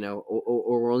 or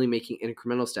we're only making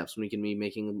incremental steps when we can be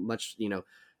making much,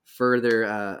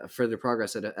 further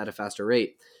progress at a faster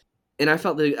rate. And I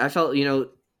felt,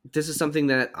 this is something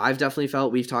that I've definitely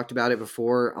felt. We've talked about it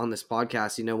before on this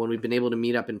podcast. When we've been able to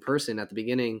meet up in person at the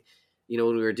beginning,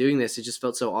 when we were doing this, it just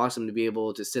felt so awesome to be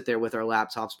able to sit there with our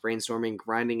laptops, brainstorming,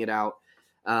 grinding it out,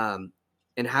 and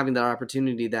having that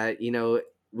opportunity that,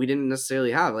 we didn't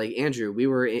necessarily have. Like Andrew,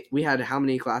 we had how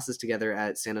many classes together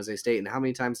at San Jose State, and how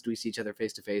many times do we see each other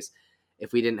face to face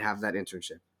if we didn't have that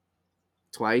internship?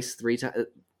 Twice, 3 times,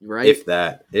 right? If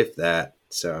that.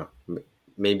 So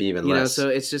maybe even less. So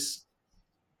it's just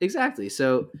exactly.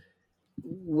 So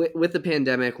with the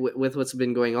pandemic, with what's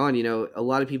been going on, a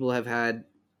lot of people have had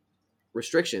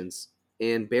restrictions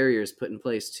and barriers put in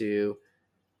place to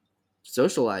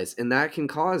socialize, and that can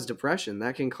cause depression,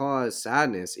 that can cause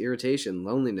sadness, irritation,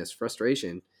 loneliness,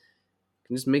 frustration. It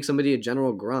can just make somebody a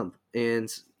general grump, and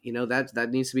that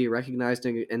needs to be recognized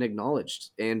and acknowledged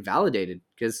and validated,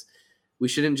 because we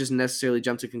shouldn't just necessarily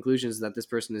jump to conclusions that this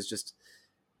person is just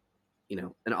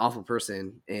an awful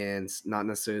person and not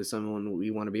necessarily someone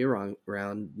we want to be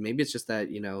around. Maybe it's just that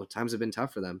times have been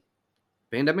tough for them.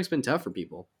 Pandemic's been tough for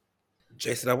people.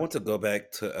 Jason, I want to go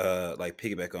back to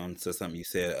piggyback on to something you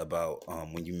said about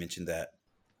when you mentioned that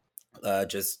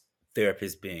just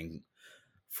therapists being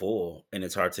full, and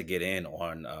it's hard to get in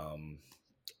on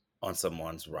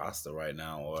someone's roster right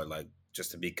now, or like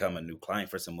just to become a new client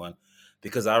for someone.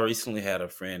 Because I recently had a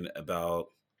friend it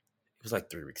was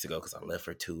like 3 weeks ago, because I left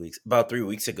for 2 weeks. About 3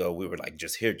 weeks ago, we were like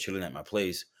just here chilling at my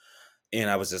place, and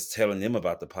I was just telling them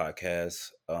about the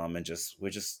podcast, and we're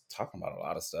just talking about a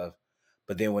lot of stuff.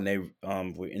 But then when they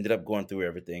we ended up going through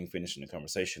everything, finishing the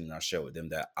conversation, and I showed them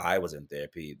that I was in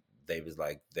therapy, they was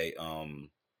like they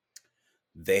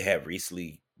had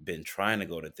recently been trying to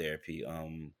go to therapy,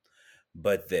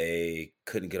 but they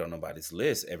couldn't get on nobody's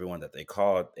list. Everyone that they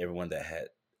called, everyone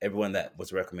that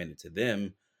was recommended to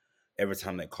them, every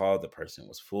time they called, the person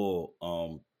was full.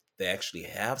 They actually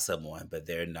have someone, but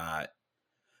they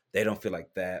don't feel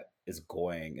like that is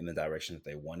going in the direction that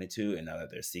they wanted to. And now that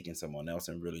they're seeking someone else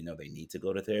and really know they need to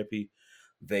go to therapy,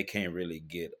 they can't really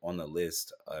get on the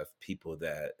list of people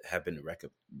that have been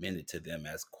recommended to them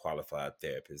as qualified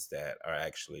therapists that are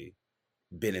actually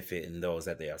benefiting those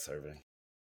that they are serving.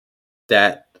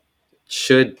 That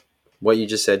should, what you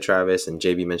just said, Travis, and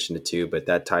JB mentioned it too, but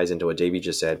that ties into what JB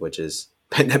just said, which is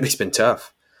pandemic's been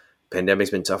tough. Pandemic's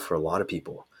been tough for a lot of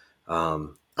people.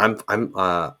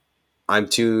 I'm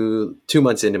 2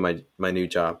 months into my new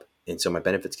job, and so my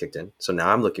benefits kicked in. So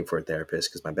now I'm looking for a therapist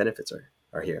because my benefits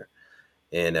are here,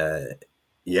 and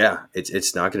yeah,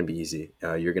 it's not going to be easy.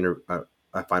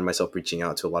 I find myself reaching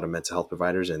out to a lot of mental health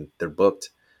providers, and they're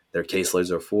booked. Their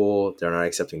caseloads are full. They're not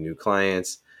accepting new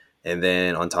clients. And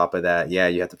then on top of that, yeah,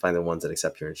 you have to find the ones that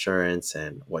accept your insurance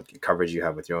and what coverage you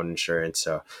have with your own insurance.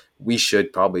 So we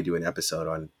should probably do an episode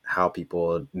on how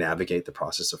people navigate the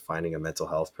process of finding a mental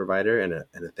health provider and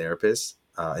a therapist,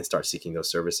 and start seeking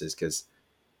those services, because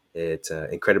it's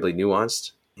incredibly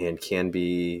nuanced and can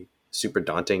be super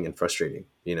daunting and frustrating,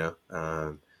 you know?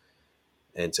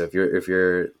 And so if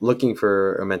you're looking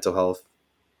for a mental health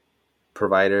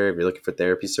provider, if you're looking for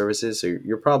therapy services, so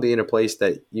you're probably in a place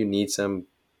that you need some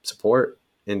support,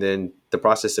 and then the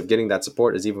process of getting that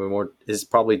support is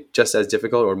probably just as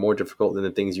difficult or more difficult than the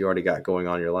things you already got going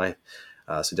on in your life.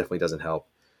 So definitely doesn't help.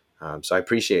 So I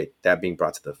appreciate that being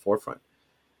brought to the forefront.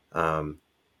 So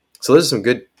those are some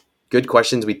good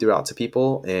questions we threw out to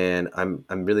people, and I'm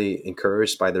really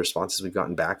encouraged by the responses we've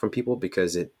gotten back from people,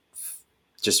 because it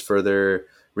just further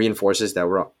reinforces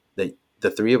that the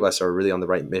three of us are really on the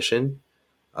right mission.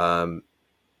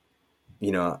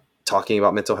 Talking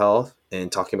about mental health and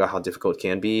talking about how difficult it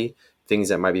can be, things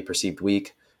that might be perceived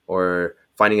weak, or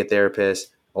finding a therapist,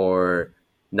 or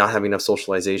not having enough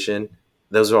socialization.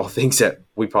 Those are all things that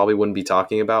we probably wouldn't be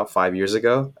talking about 5 years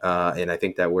ago. And I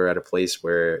think that we're at a place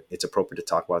where it's appropriate to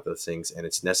talk about those things, and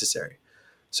it's necessary.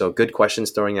 So good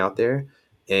questions throwing out there.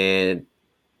 And,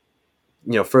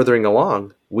 furthering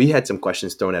along, we had some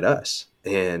questions thrown at us,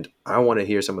 and I want to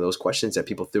hear some of those questions that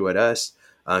people threw at us.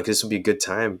 Because this would be a good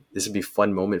time. This would be a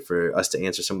fun moment for us to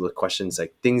answer some of the questions,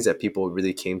 like things that people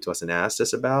really came to us and asked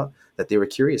us about that they were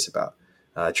curious about.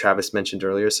 Travis mentioned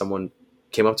earlier, someone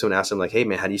came up to him and asked him, like, hey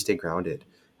man, how do you stay grounded?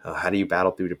 How do you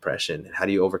battle through depression? And how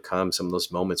do you overcome some of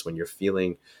those moments when you're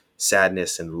feeling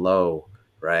sadness and low,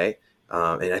 right?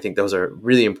 And I think those are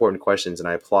really important questions. And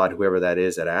I applaud whoever that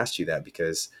is that asked you that,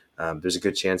 because there's a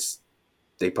good chance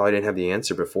they probably didn't have the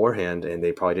answer beforehand, and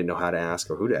they probably didn't know how to ask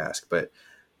or who to ask. But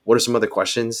what are some other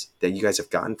questions that you guys have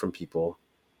gotten from people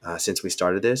since we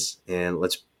started this? And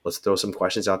let's throw some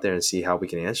questions out there and see how we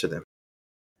can answer them.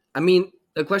 I mean,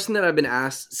 a question that I've been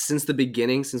asked since the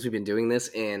beginning, since we've been doing this,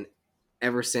 and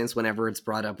ever since whenever it's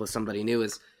brought up with somebody new,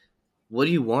 is what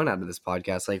do you want out of this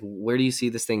podcast? Like, where do you see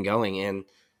this thing going? And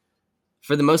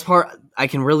for the most part, I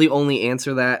can really only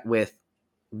answer that with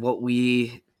what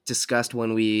we discussed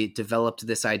when we developed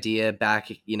this idea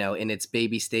back, in its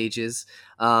baby stages,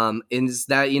 is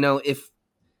that, if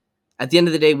at the end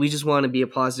of the day, we just want to be a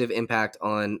positive impact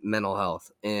on mental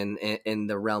health and in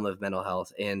the realm of mental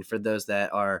health. And for those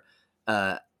that are,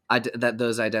 that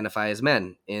those identify as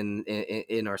men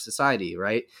in our society,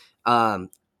 right?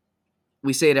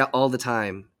 We say it all the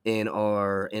time in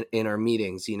our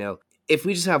meetings, if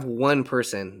we just have one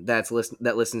person that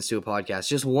listens to a podcast,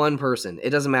 just one person,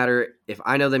 it doesn't matter if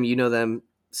I know them, you know them,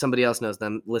 somebody else knows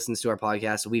them, listens to our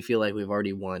podcast, we feel like we've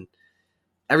already won.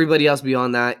 Everybody else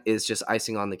beyond that is just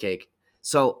icing on the cake.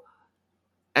 So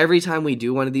every time we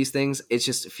do one of these things, it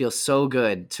just feels so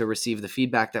good to receive the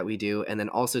feedback that we do, and then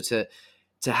also to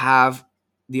have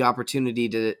the opportunity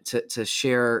to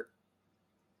share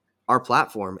our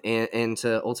platform and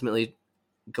to ultimately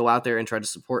go out there and try to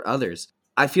support others.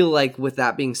 I feel like with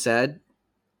that being said,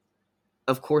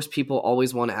 of course, people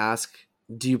always want to ask,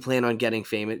 do you plan on getting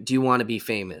famous? Do you want to be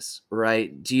famous,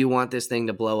 right? Do you want this thing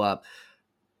to blow up?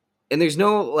 And there's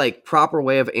no proper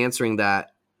way of answering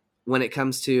that when it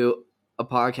comes to a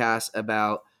podcast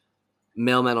about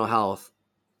male mental health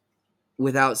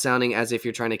without sounding as if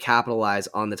you're trying to capitalize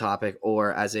on the topic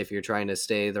or as if you're trying to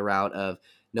stay the route of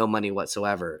no money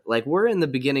whatsoever. We're in the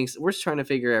beginnings. We're trying to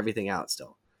figure everything out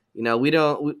still.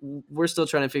 We're still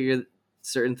trying to figure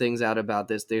certain things out about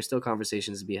this. There's still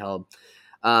conversations to be held.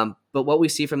 But what we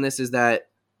see from this is that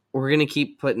we're going to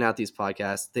keep putting out these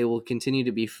podcasts. They will continue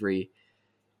to be free.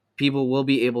 People will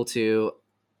be able to,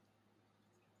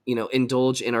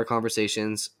 indulge in our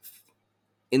conversations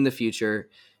in the future,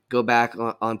 go back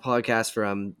on podcasts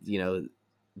from,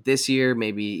 this year,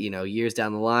 maybe, years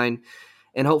down the line.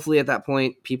 And hopefully at that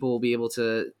point, people will be able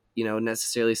to,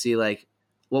 necessarily see like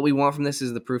what we want from this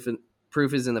is the proof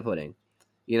is in the pudding.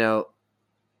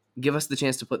 Give us the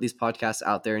chance to put these podcasts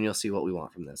out there and you'll see what we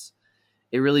want from this.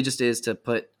 It really just is to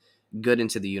put good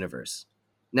into the universe.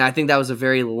 Now, I think that was a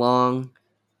very long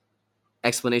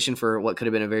explanation for what could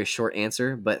have been a very short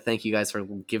answer, but thank you guys for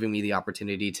giving me the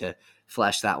opportunity to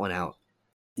flesh that one out.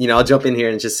 I'll jump in here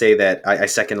and just say that I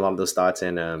second a lot of those thoughts,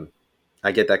 and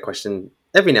I get that question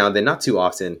every now and then, not too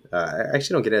often. I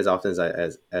actually don't get it as often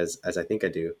as I think I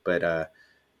do, but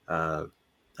I'm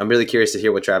really curious to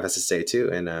hear what Trav has to say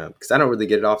too, and because I don't really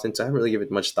get it often, so I haven't really given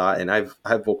it much thought. And I've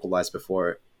vocalized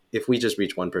before, if we just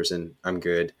reach one person, I'm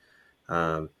good.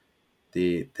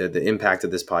 The impact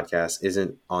of this podcast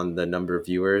isn't on the number of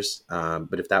viewers,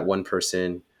 but if that one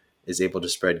person is able to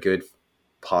spread good,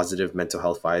 positive mental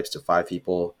health vibes to 5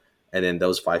 people, and then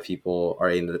those 5 people are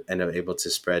able to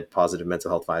spread positive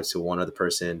mental health vibes to one other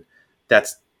person, that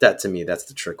to me, that's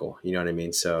the trickle. You know what I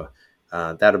mean? So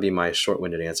that'll be my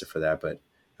short-winded answer for that. But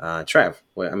Trav,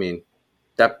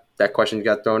 that question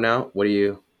got thrown out. What do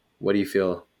you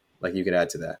feel like you could add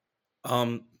to that?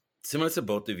 Similar to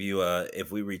both of you,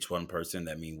 if we reach one person,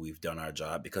 that means we've done our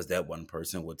job, because that one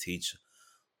person will teach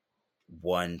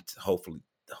one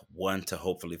to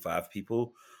hopefully 5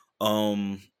 people.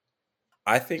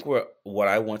 I think what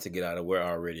I want to get out of, we're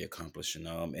already accomplishing,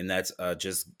 and that's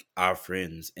just our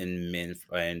friends and men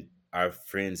and our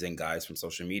friends and guys from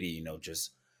social media,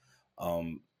 just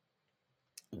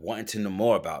wanting to know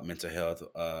more about mental health,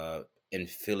 and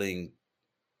feeling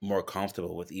more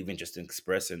comfortable with even just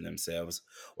expressing themselves,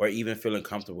 or even feeling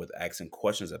comfortable with asking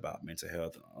questions about mental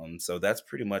health. So that's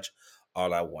pretty much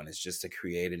all I want, is just to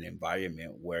create an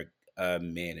environment where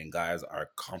men and guys are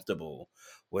comfortable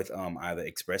with either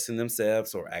expressing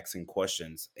themselves or asking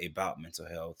questions about mental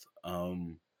health.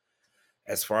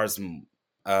 As far as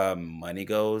money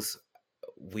goes,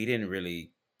 we didn't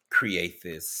really create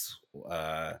this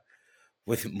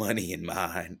with money in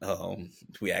mind.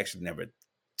 We actually never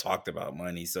talked about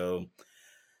money, so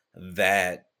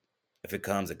that if it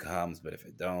comes, it comes, but if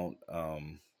it don't,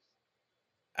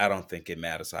 I don't think it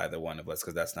matters to either one of us,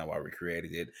 because that's not why we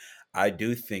created it. I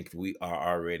do think we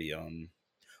are already on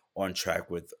track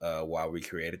with why we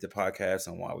created the podcast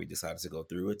and why we decided to go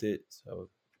through with it. So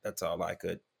that's all I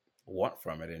could want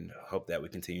from it, and hope that we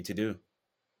continue to do.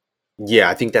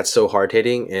 Yeah, I think that's so hard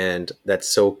hitting, and that's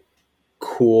so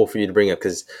cool for you to bring up,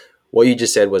 because what you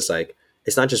just said was like,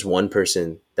 it's not just one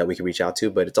person that we can reach out to,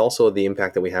 but it's also the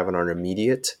impact that we have on our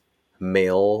immediate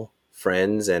male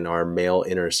friends and our male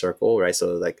inner circle, right?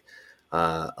 So like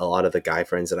a lot of the guy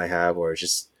friends that I have, or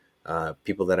just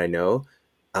people that I know,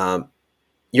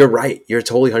 you're right. You're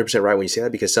totally 100% right when you say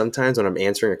that, because sometimes when I'm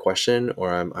answering a question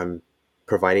or I'm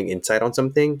providing insight on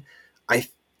something, I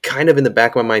kind of in the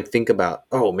back of my mind think about,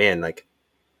 oh man, like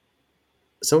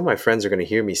some of my friends are going to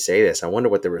hear me say this. I wonder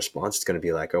what the response is going to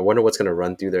be like. I wonder what's going to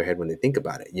run through their head when they think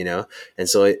about it, And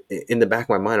so in the back of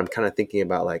my mind, I'm kind of thinking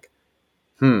about like,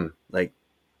 like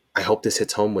I hope this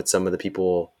hits home with some of the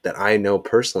people that I know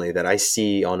personally, that I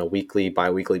see on a weekly,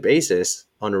 bi-weekly basis,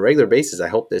 on a regular basis. I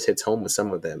hope this hits home with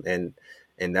some of them.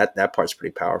 And that part's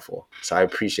pretty powerful. So I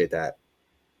appreciate that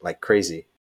like crazy.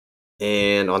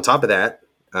 And on top of that,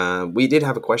 we did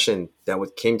have a question that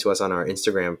came to us on our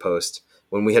Instagram post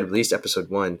when we had released episode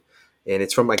 1, and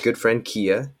it's from my good friend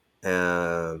Kia.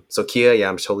 So Kia, yeah,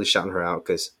 I'm totally shouting her out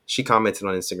because she commented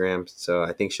on Instagram, so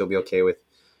I think she'll be okay with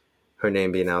her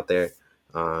name being out there.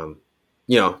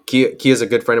 Kia's a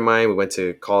good friend of mine. We went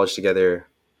to college together.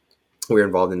 We were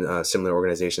involved in similar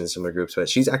organizations, similar groups, but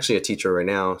she's actually a teacher right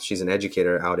now. She's an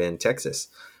educator out in Texas.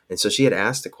 And so she had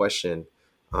asked a question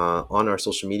on our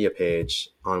social media page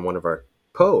on one of our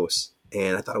posts.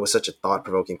 And I thought it was such a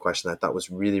thought-provoking question. I thought was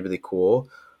really, really cool.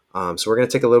 So we're going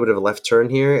to take a little bit of a left turn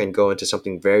here and go into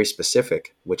something very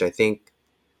specific, which I think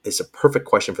is a perfect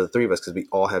question for the 3 of us, because we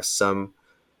all have some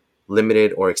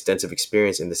limited or extensive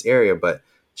experience in this area. But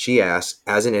she asked,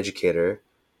 as an educator,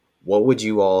 what would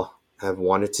you all have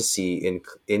wanted to see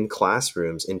in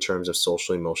classrooms in terms of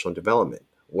social emotional development?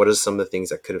 What are some of the things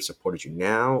that could have supported you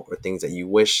now, or things that you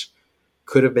wish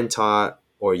could have been taught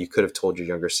or you could have told your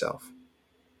younger self?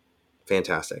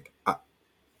 Fantastic.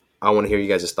 I want to hear you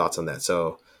guys' thoughts on that.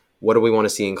 So what do we want to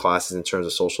see in classes in terms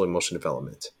of social emotional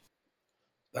development?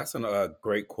 That's a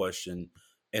great question.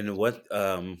 And what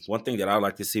one thing that I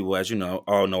like to see, well, as you know,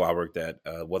 all know, I worked at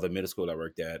the middle school I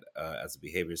worked at as a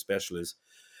behavior specialist.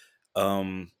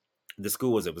 Um, the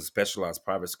school was, it was a specialized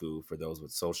private school for those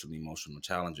with social and emotional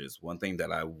challenges. One thing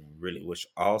that I really wish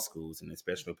all schools, and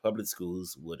especially public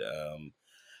schools, would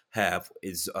have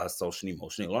is social and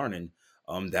emotional learning.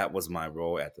 That was my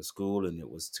role at the school, and it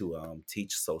was to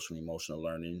teach social and emotional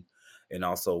learning, and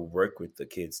also work with the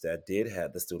kids that did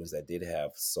have, the students that did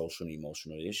have social and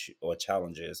emotional issue or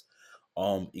challenges,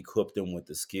 equip them with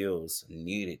the skills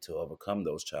needed to overcome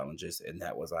those challenges. And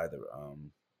that was either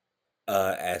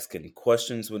asking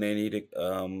questions when they needed,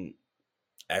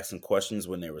 asking questions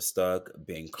when they were stuck,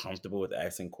 being comfortable with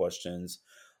asking questions.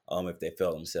 If they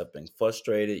felt themselves being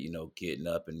frustrated, getting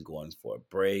up and going for a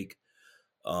break.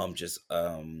 Just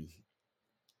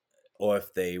or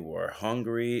if they were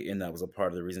hungry and that was a part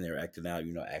of the reason they were acting out,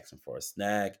 asking for a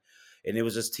snack. And it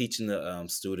was just teaching the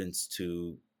students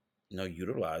to,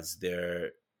 utilize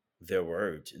their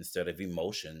words instead of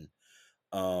emotion,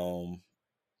 um,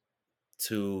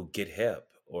 to get help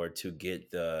or to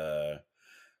get the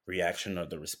reaction or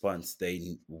the response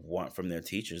they want from their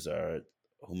teachers or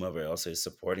whomever else is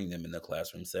supporting them in the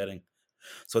classroom setting.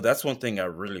 So that's one thing I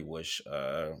really wish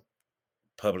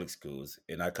public schools,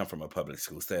 and I come from a public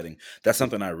school setting, that's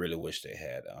something I really wish they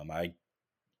had. I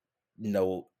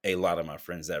know a lot of my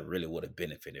friends that really would have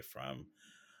benefited from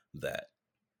that.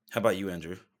 How about you,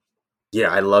 Andrew? Yeah,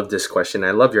 I love this question.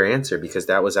 I love your answer because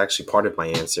that was actually part of my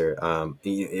answer.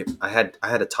 I had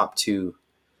a top two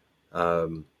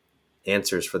um,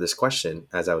 answers for this question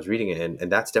as I was reading it,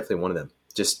 and that's definitely one of them.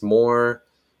 Just more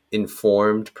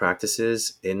informed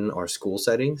practices in our school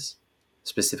settings,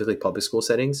 specifically public school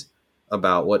settings,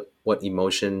 about what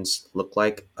emotions look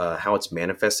like, how it's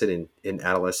manifested in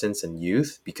adolescence and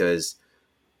youth. Because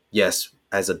yes,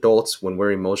 as adults, when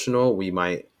we're emotional, we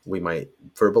might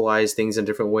verbalize things in a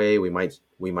different way. We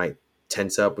might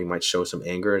tense up. We might show some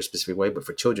anger in a specific way. But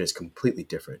for children, it's completely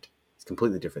different. It's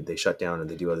completely different. They shut down and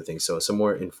they do other things. So some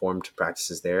more informed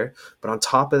practices there. But on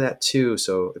top of that too,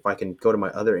 so if I can go to my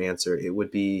other answer, it would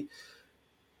be,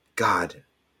 God.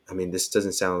 I mean, this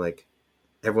doesn't sound like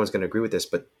everyone's going to agree with this,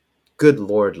 but good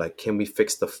Lord, like, can we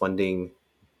fix the funding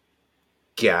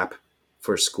gap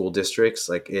for school districts?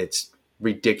 Like, it's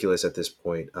ridiculous at this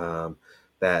point,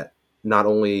 that not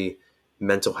only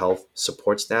mental health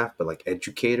support staff, but like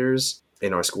educators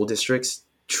in our school districts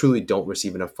truly don't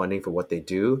receive enough funding for what they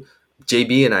do.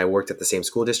 JB and I worked at the same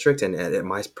school district, and at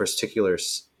my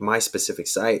specific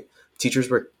site,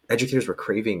 educators were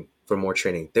craving for more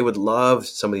training. They would love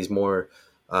some of these more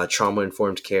trauma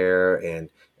informed care and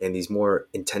these more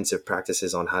intensive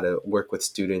practices on how to work with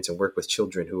students and work with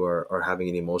children who are having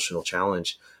an emotional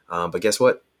challenge. But guess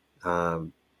what?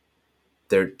 Um,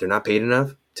 they're not paid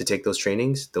enough to take those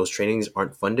trainings. Those trainings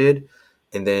aren't funded.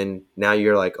 And then now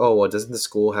you're like, oh, well, doesn't the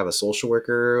school have a social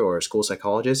worker or a school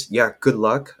psychologist? Yeah, good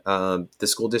luck. The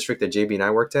school district that JB and I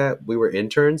worked at, we were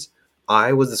interns.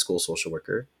 I was the school social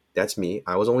worker. That's me.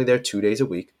 I was only there 2 days a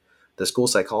week. The school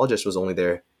psychologist was only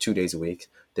there 2 days a week.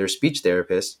 Their speech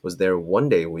therapist was there 1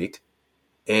 day a week.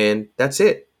 And that's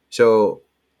it. So,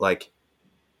 like,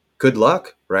 good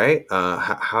luck, right?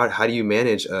 How do you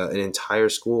manage an entire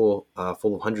school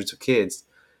full of hundreds of kids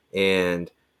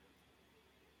and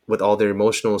with all their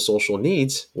emotional and social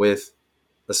needs with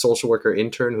a social worker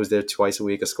intern who's there twice a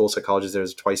week, a school psychologist there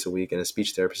twice a week, and a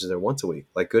speech therapist is there once a week?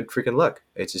 Like, good freaking luck.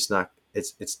 It's just not,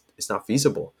 it's not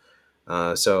feasible.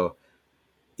 So,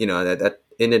 that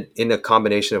in a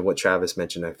combination of what Travis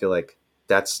mentioned, I feel like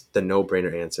that's the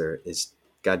no-brainer answer is,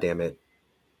 God damn it,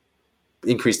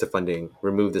 increase the funding,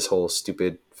 remove this whole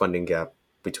stupid funding gap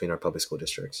between our public school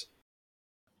districts.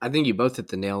 I think you both hit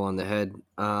the nail on the head.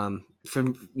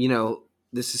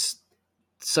 This is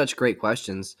such great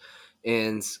questions,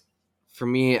 and for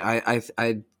me, I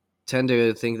tend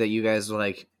to think that you guys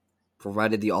like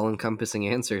provided the all encompassing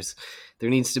answers. There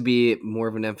needs to be more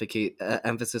of an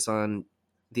emphasis on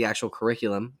the actual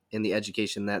curriculum and the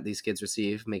education that these kids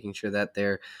receive, making sure that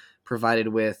they're provided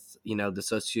with the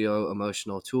socio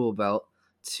emotional tool belt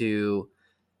to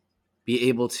be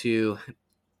able to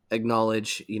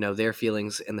acknowledge their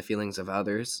feelings and the feelings of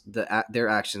others, their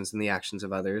actions and the actions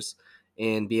of others,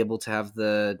 and be able to have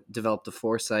develop the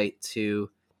foresight to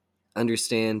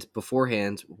understand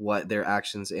beforehand what their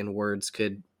actions and words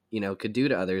could do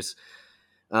to others,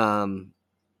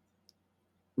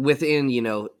 within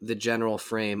the general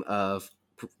frame of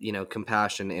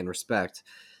compassion and respect.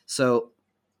 So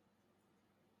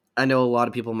I know a lot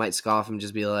of people might scoff and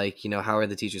just be like, how are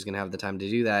the teachers going to have the time to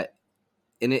do that?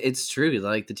 And it's true,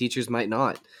 like the teachers might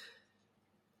not.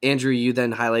 Andrew, you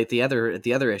then highlight the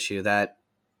other issue that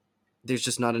there's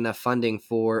just not enough funding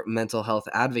for mental health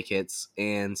advocates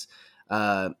and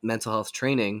mental health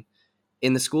training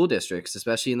in the school districts,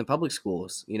 especially in the public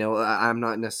schools. I'm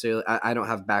not necessarily, I don't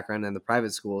have background in the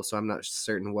private school, so I'm not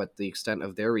certain what the extent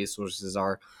of their resources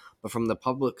are. But from the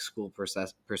public school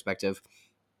perspective,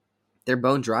 they're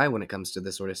bone dry when it comes to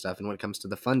this sort of stuff, and when it comes to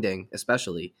the funding,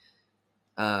 especially,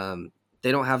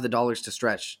 they don't have the dollars to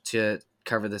stretch to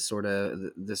cover this sort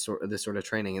of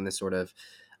training and this sort of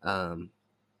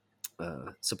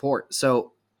support.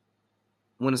 So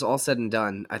when it's all said and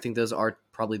done, I think those are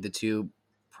probably the two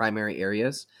primary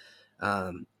areas: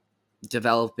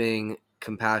 developing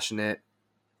compassionate,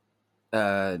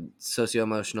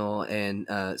 socio-emotional,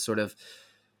 and sort of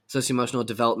socio-emotional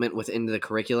development within the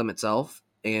curriculum itself.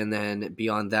 And then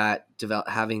beyond that,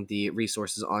 having the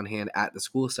resources on hand at the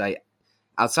school site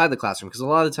outside the classroom. Because a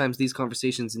lot of the times these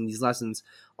conversations and these lessons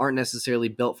aren't necessarily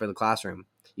built for the classroom.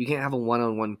 You can't have a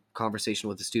one-on-one conversation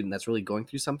with a student that's really going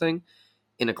through something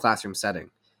in a classroom setting.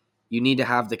 You need to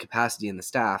have the capacity in the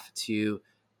staff to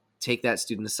take that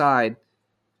student aside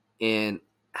and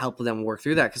help them work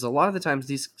through that. Because a lot of the times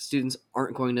these students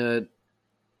aren't going to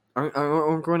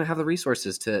have the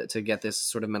resources to get this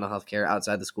sort of mental health care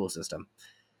outside the school system,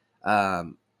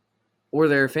 or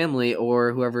their family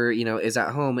or whoever is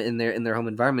at home in their home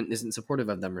environment isn't supportive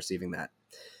of them receiving that.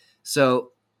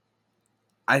 So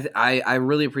I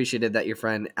really appreciated that your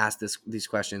friend asked these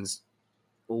questions.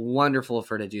 Wonderful of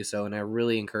her to do so, and I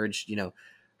really encourage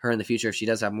her in the future, if she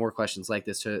does have more questions like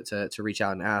this, to reach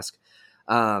out and ask.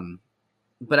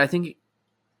 But I think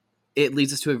it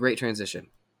leads us to a great transition.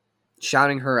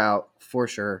 Shouting her out for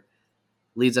sure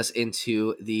leads us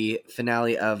into the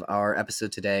finale of our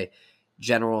episode today.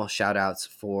 General shout outs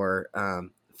for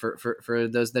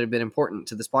those that have been important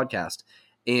to this podcast.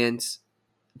 And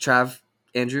Trav,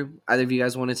 Andrew, either of you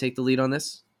guys want to take the lead on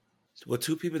this? Well,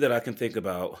 two people that I can think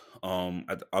about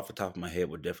off the top of my head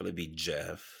would definitely be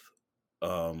Jeff.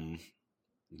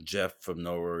 Jeff from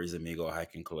No Worries Amigo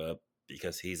Hiking Club,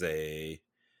 because he's a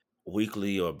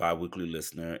weekly or bi-weekly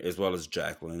listener, as well as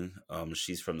Jacqueline.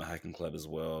 She's from the hiking club as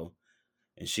well,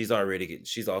 and she's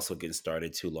also getting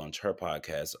started to launch her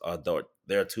podcast. Although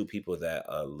there are two people that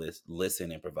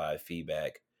listen and provide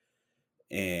feedback,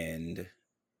 and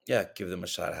yeah, give them a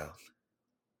shout out.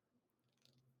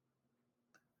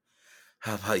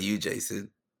 How about you, Jason?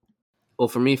 Well,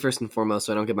 for me, first and foremost,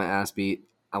 so I don't get my ass beat,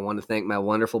 I want to thank my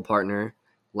wonderful partner,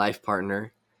 life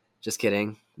partner. Just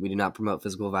kidding. We do not promote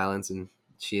physical violence, and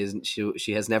she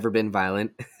has never been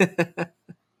violent.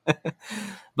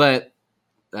 But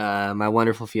my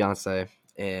wonderful fiance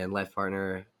and life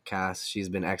partner, Cass, she's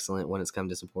been excellent when it's come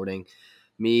to supporting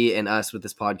me and us with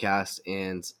this podcast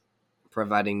and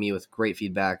providing me with great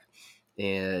feedback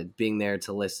and being there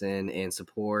to listen and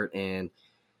support and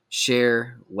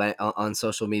share on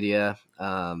social media.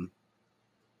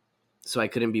 So I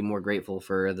couldn't be more grateful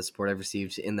for the support I've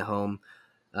received in the home.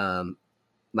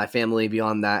 My family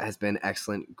beyond that has been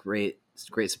excellent, great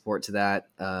support to that.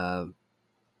 I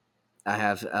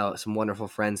have some wonderful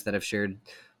friends that have shared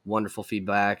wonderful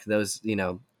feedback. Those,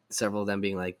 several of them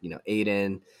being like,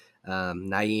 Aiden,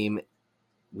 Naeem.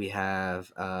 We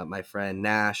have my friend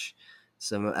Nash,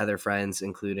 some other friends,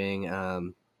 including,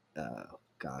 the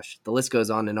list goes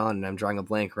on, and I'm drawing a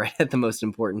blank right at the most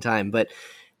important time. But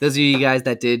those of you guys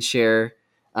that did share,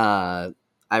 I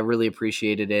really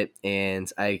appreciated it,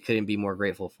 and I couldn't be more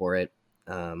grateful for it.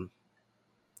 And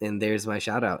there's my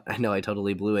shout out. I know I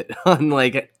totally blew it on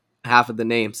like half of the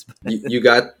names. you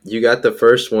got the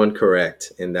first one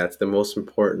correct, and that's the most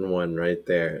important one right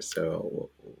there. So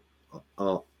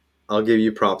I'll give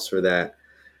you props for that,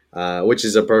 which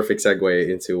is a perfect segue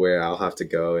into where I'll have to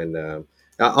go, and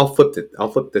I'll flip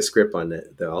the script on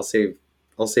it. Though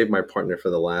I'll save my partner for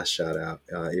the last shout out,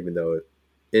 even though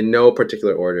in no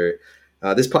particular order.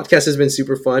 This podcast has been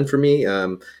super fun for me. I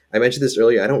mentioned this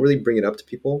earlier. I don't really bring it up to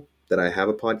people that I have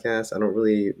a podcast. I don't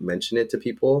really mention it to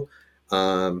people.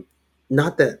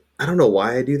 Not that I don't know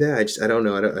why I do that. I don't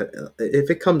know. If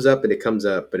it comes up, and it comes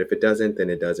up, but if it doesn't, then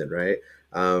it doesn't, right?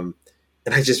 And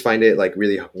I just find it like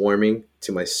really warming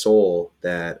to my soul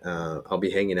that I'll be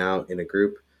hanging out in a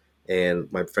group,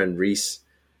 and my friend Reese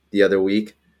the other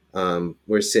week,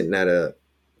 we're sitting at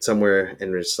somewhere,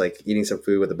 and we're just like eating some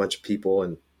food with a bunch of people,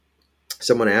 and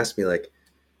someone asked me like,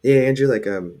 "Hey Andrew, like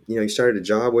you started a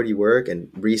job. Where do you work?" And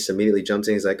Reese immediately jumps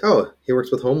in. He's like, "Oh, he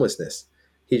works with homelessness.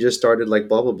 He just started like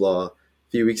blah blah blah a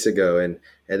few weeks ago." And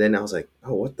then I was like,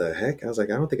 "Oh, what the heck?" I was like,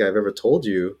 "I don't think I've ever told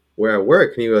you where I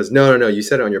work." And he goes, "No, you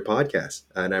said it on your podcast."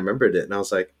 And I remembered it, and I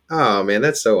was like, "Oh man,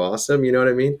 that's so awesome." You know what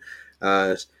I mean?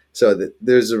 So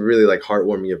there's a really like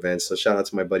heartwarming event. So shout out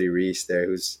to my buddy Reese there,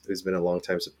 who's been a long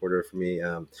time supporter for me.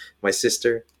 My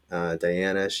sister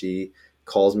Diana, she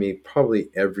calls me probably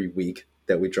every week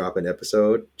that we drop an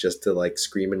episode just to like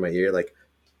scream in my ear, like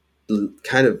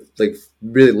kind of like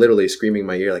really literally screaming in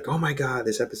my ear, like, "Oh my god,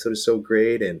 this episode is so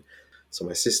great!" And so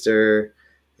my sister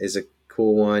is a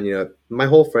cool one. You know, my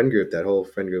whole friend group, that whole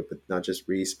friend group, with not just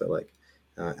Reese, but like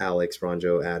Alex,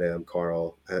 Ronjo, Adam,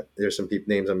 Carl. There's some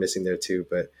names I'm missing there too,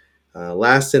 but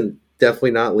last and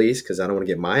definitely not least, because I don't want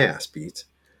to get my ass beat.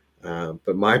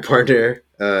 But my partner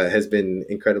has been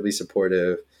incredibly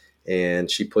supportive,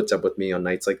 and she puts up with me on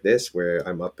nights like this where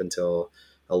I'm up until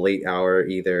a late hour,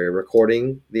 either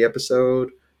recording the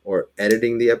episode or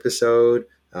editing the episode.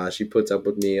 She puts up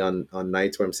with me on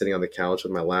nights where I'm sitting on the couch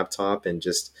with my laptop and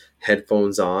just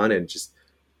headphones on and just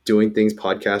doing things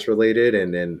podcast related,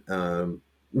 and then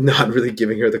not really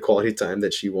giving her the quality time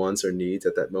that she wants or needs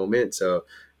at that moment. So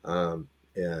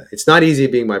yeah, it's not easy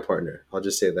being my partner. I'll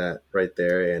just say that right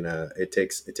there, and it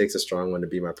takes a strong one to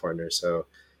be my partner. So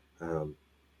um,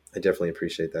 I definitely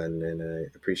appreciate that, and I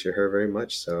appreciate her very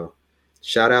much. So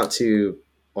shout out to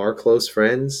our close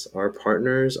friends, our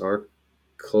partners, our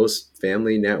close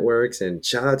family networks, and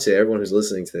shout out to everyone who's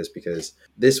listening to this, because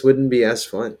this wouldn't be as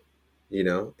fun, you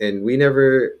know. And we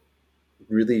never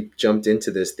really jumped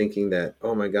into this thinking that,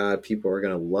 oh my god, people are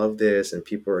going to love this and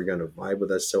people are going to vibe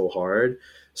with us so hard.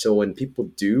 So when people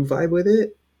do vibe with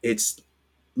it, it's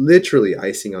literally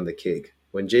icing on the cake.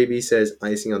 When JB says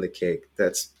icing on the cake,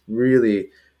 that's really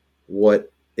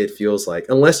what it feels like,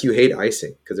 unless you hate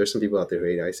icing, because there's some people out there who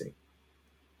hate icing.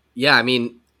 Yeah, I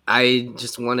mean, I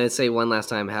just want to say one last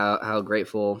time how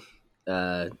grateful,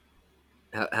 uh,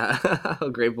 how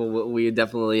grateful we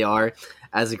definitely are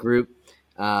as a group.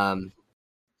 Um,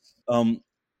 Um,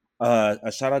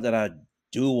 a shout out that I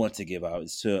do want to give out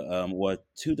is to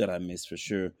two that I missed for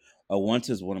sure. One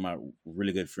is one of my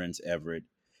really good friends, Everett.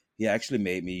 He actually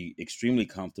made me extremely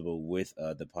comfortable with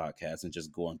the podcast and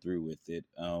just going through with it.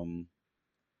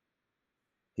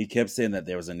 He kept saying that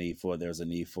there was a need for it. There was a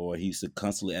need for it. He used to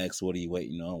constantly ask, "What are you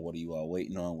waiting on? What are you all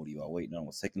waiting on? What are you all waiting on?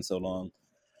 What's taking so long?"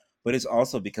 But it's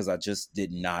also because I just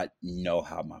did not know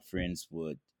how my friends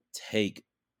would take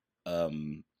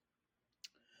um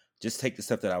just take the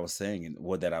stuff that I was saying and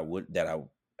what that I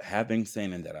have been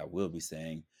saying and that I will be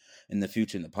saying in the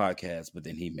future in the podcast. But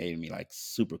then he made me like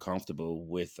super comfortable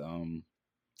with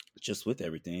just with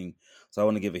everything. So I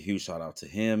want to give a huge shout out to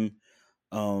him.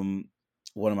 Um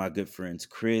One of my good friends,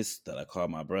 Chris, that I call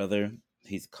my brother,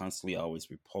 he's constantly always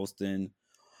reposting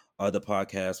other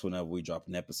podcasts. Whenever we drop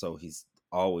an episode, he's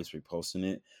always reposting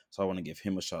it. So I want to give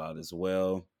him a shout out as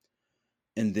well.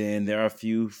 And then there are a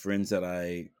few friends that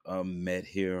I met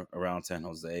here around San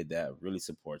Jose that really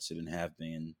supports it and have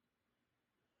been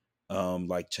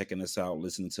like checking us out,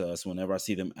 listening to us whenever I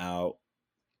see them out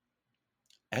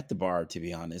at the bar. To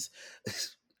be honest,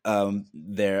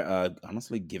 they're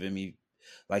honestly giving me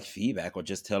like feedback or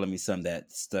just telling me something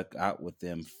that stuck out with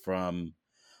them from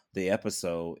the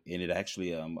episode, and it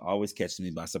actually always catches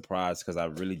me by surprise because I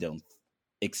really don't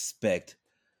expect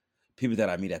people that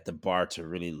I meet at the bar to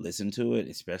really listen to it,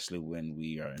 especially when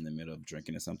we are in the middle of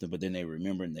drinking or something. But then they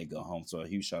remember and they go home. So a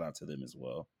huge shout out to them as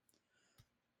well,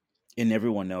 and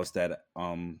everyone else that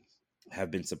have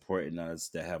been supporting us,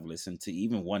 that have listened to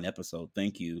even one episode.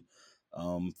 Thank you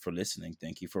for listening.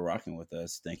 Thank you for rocking with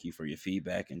us. Thank you for your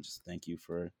feedback, and just thank you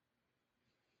for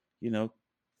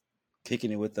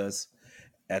kicking it with us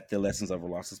at the Lessons Over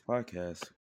Losses podcast.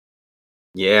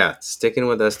 Yeah, sticking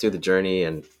with us through the journey,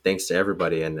 and thanks to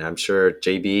everybody. And I'm sure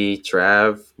JB,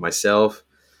 Trav, myself,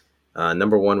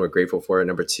 number one, we're grateful for it.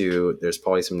 Number two, there's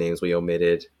probably some names we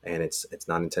omitted, and it's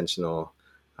not intentional.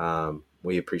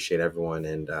 We appreciate everyone,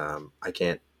 and I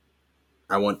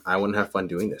wouldn't have fun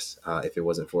doing this if it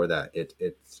wasn't for that.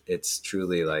 It's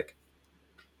truly like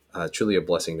truly a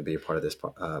blessing to be a part of this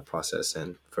process,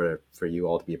 and for you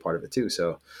all to be a part of it too.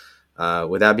 So,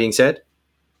 with that being said,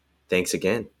 thanks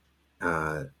again.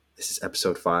 This is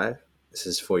episode 5. This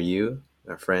is for you,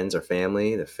 our friends, our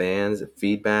family, the fans, the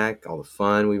feedback, all the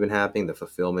fun we've been having, the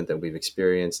fulfillment that we've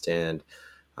experienced, and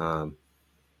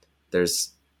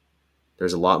there's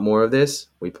a lot more of this.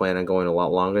 We plan on going a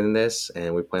lot longer than this,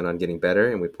 and we plan on getting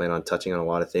better, and we plan on touching on a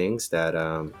lot of things that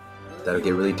that'll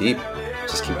get really deep.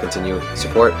 Just keep continuing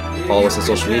support. Follow us on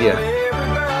social media. Go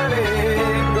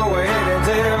ahead and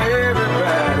tell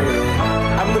everybody.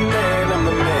 I'm the man, I'm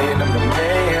the man, I'm the man.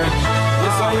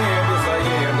 Yes, I am, yes, I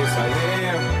am, yes, I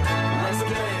am. I'm the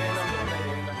man, I'm the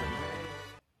man, I'm the man.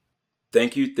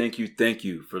 Thank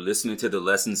you for listening to the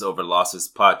Lessons Over Losses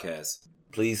podcast.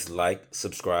 Please like,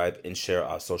 subscribe, and share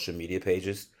our social media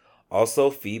pages.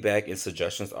 Also, feedback and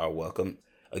suggestions are welcome.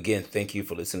 Again, thank you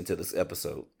for listening to this episode.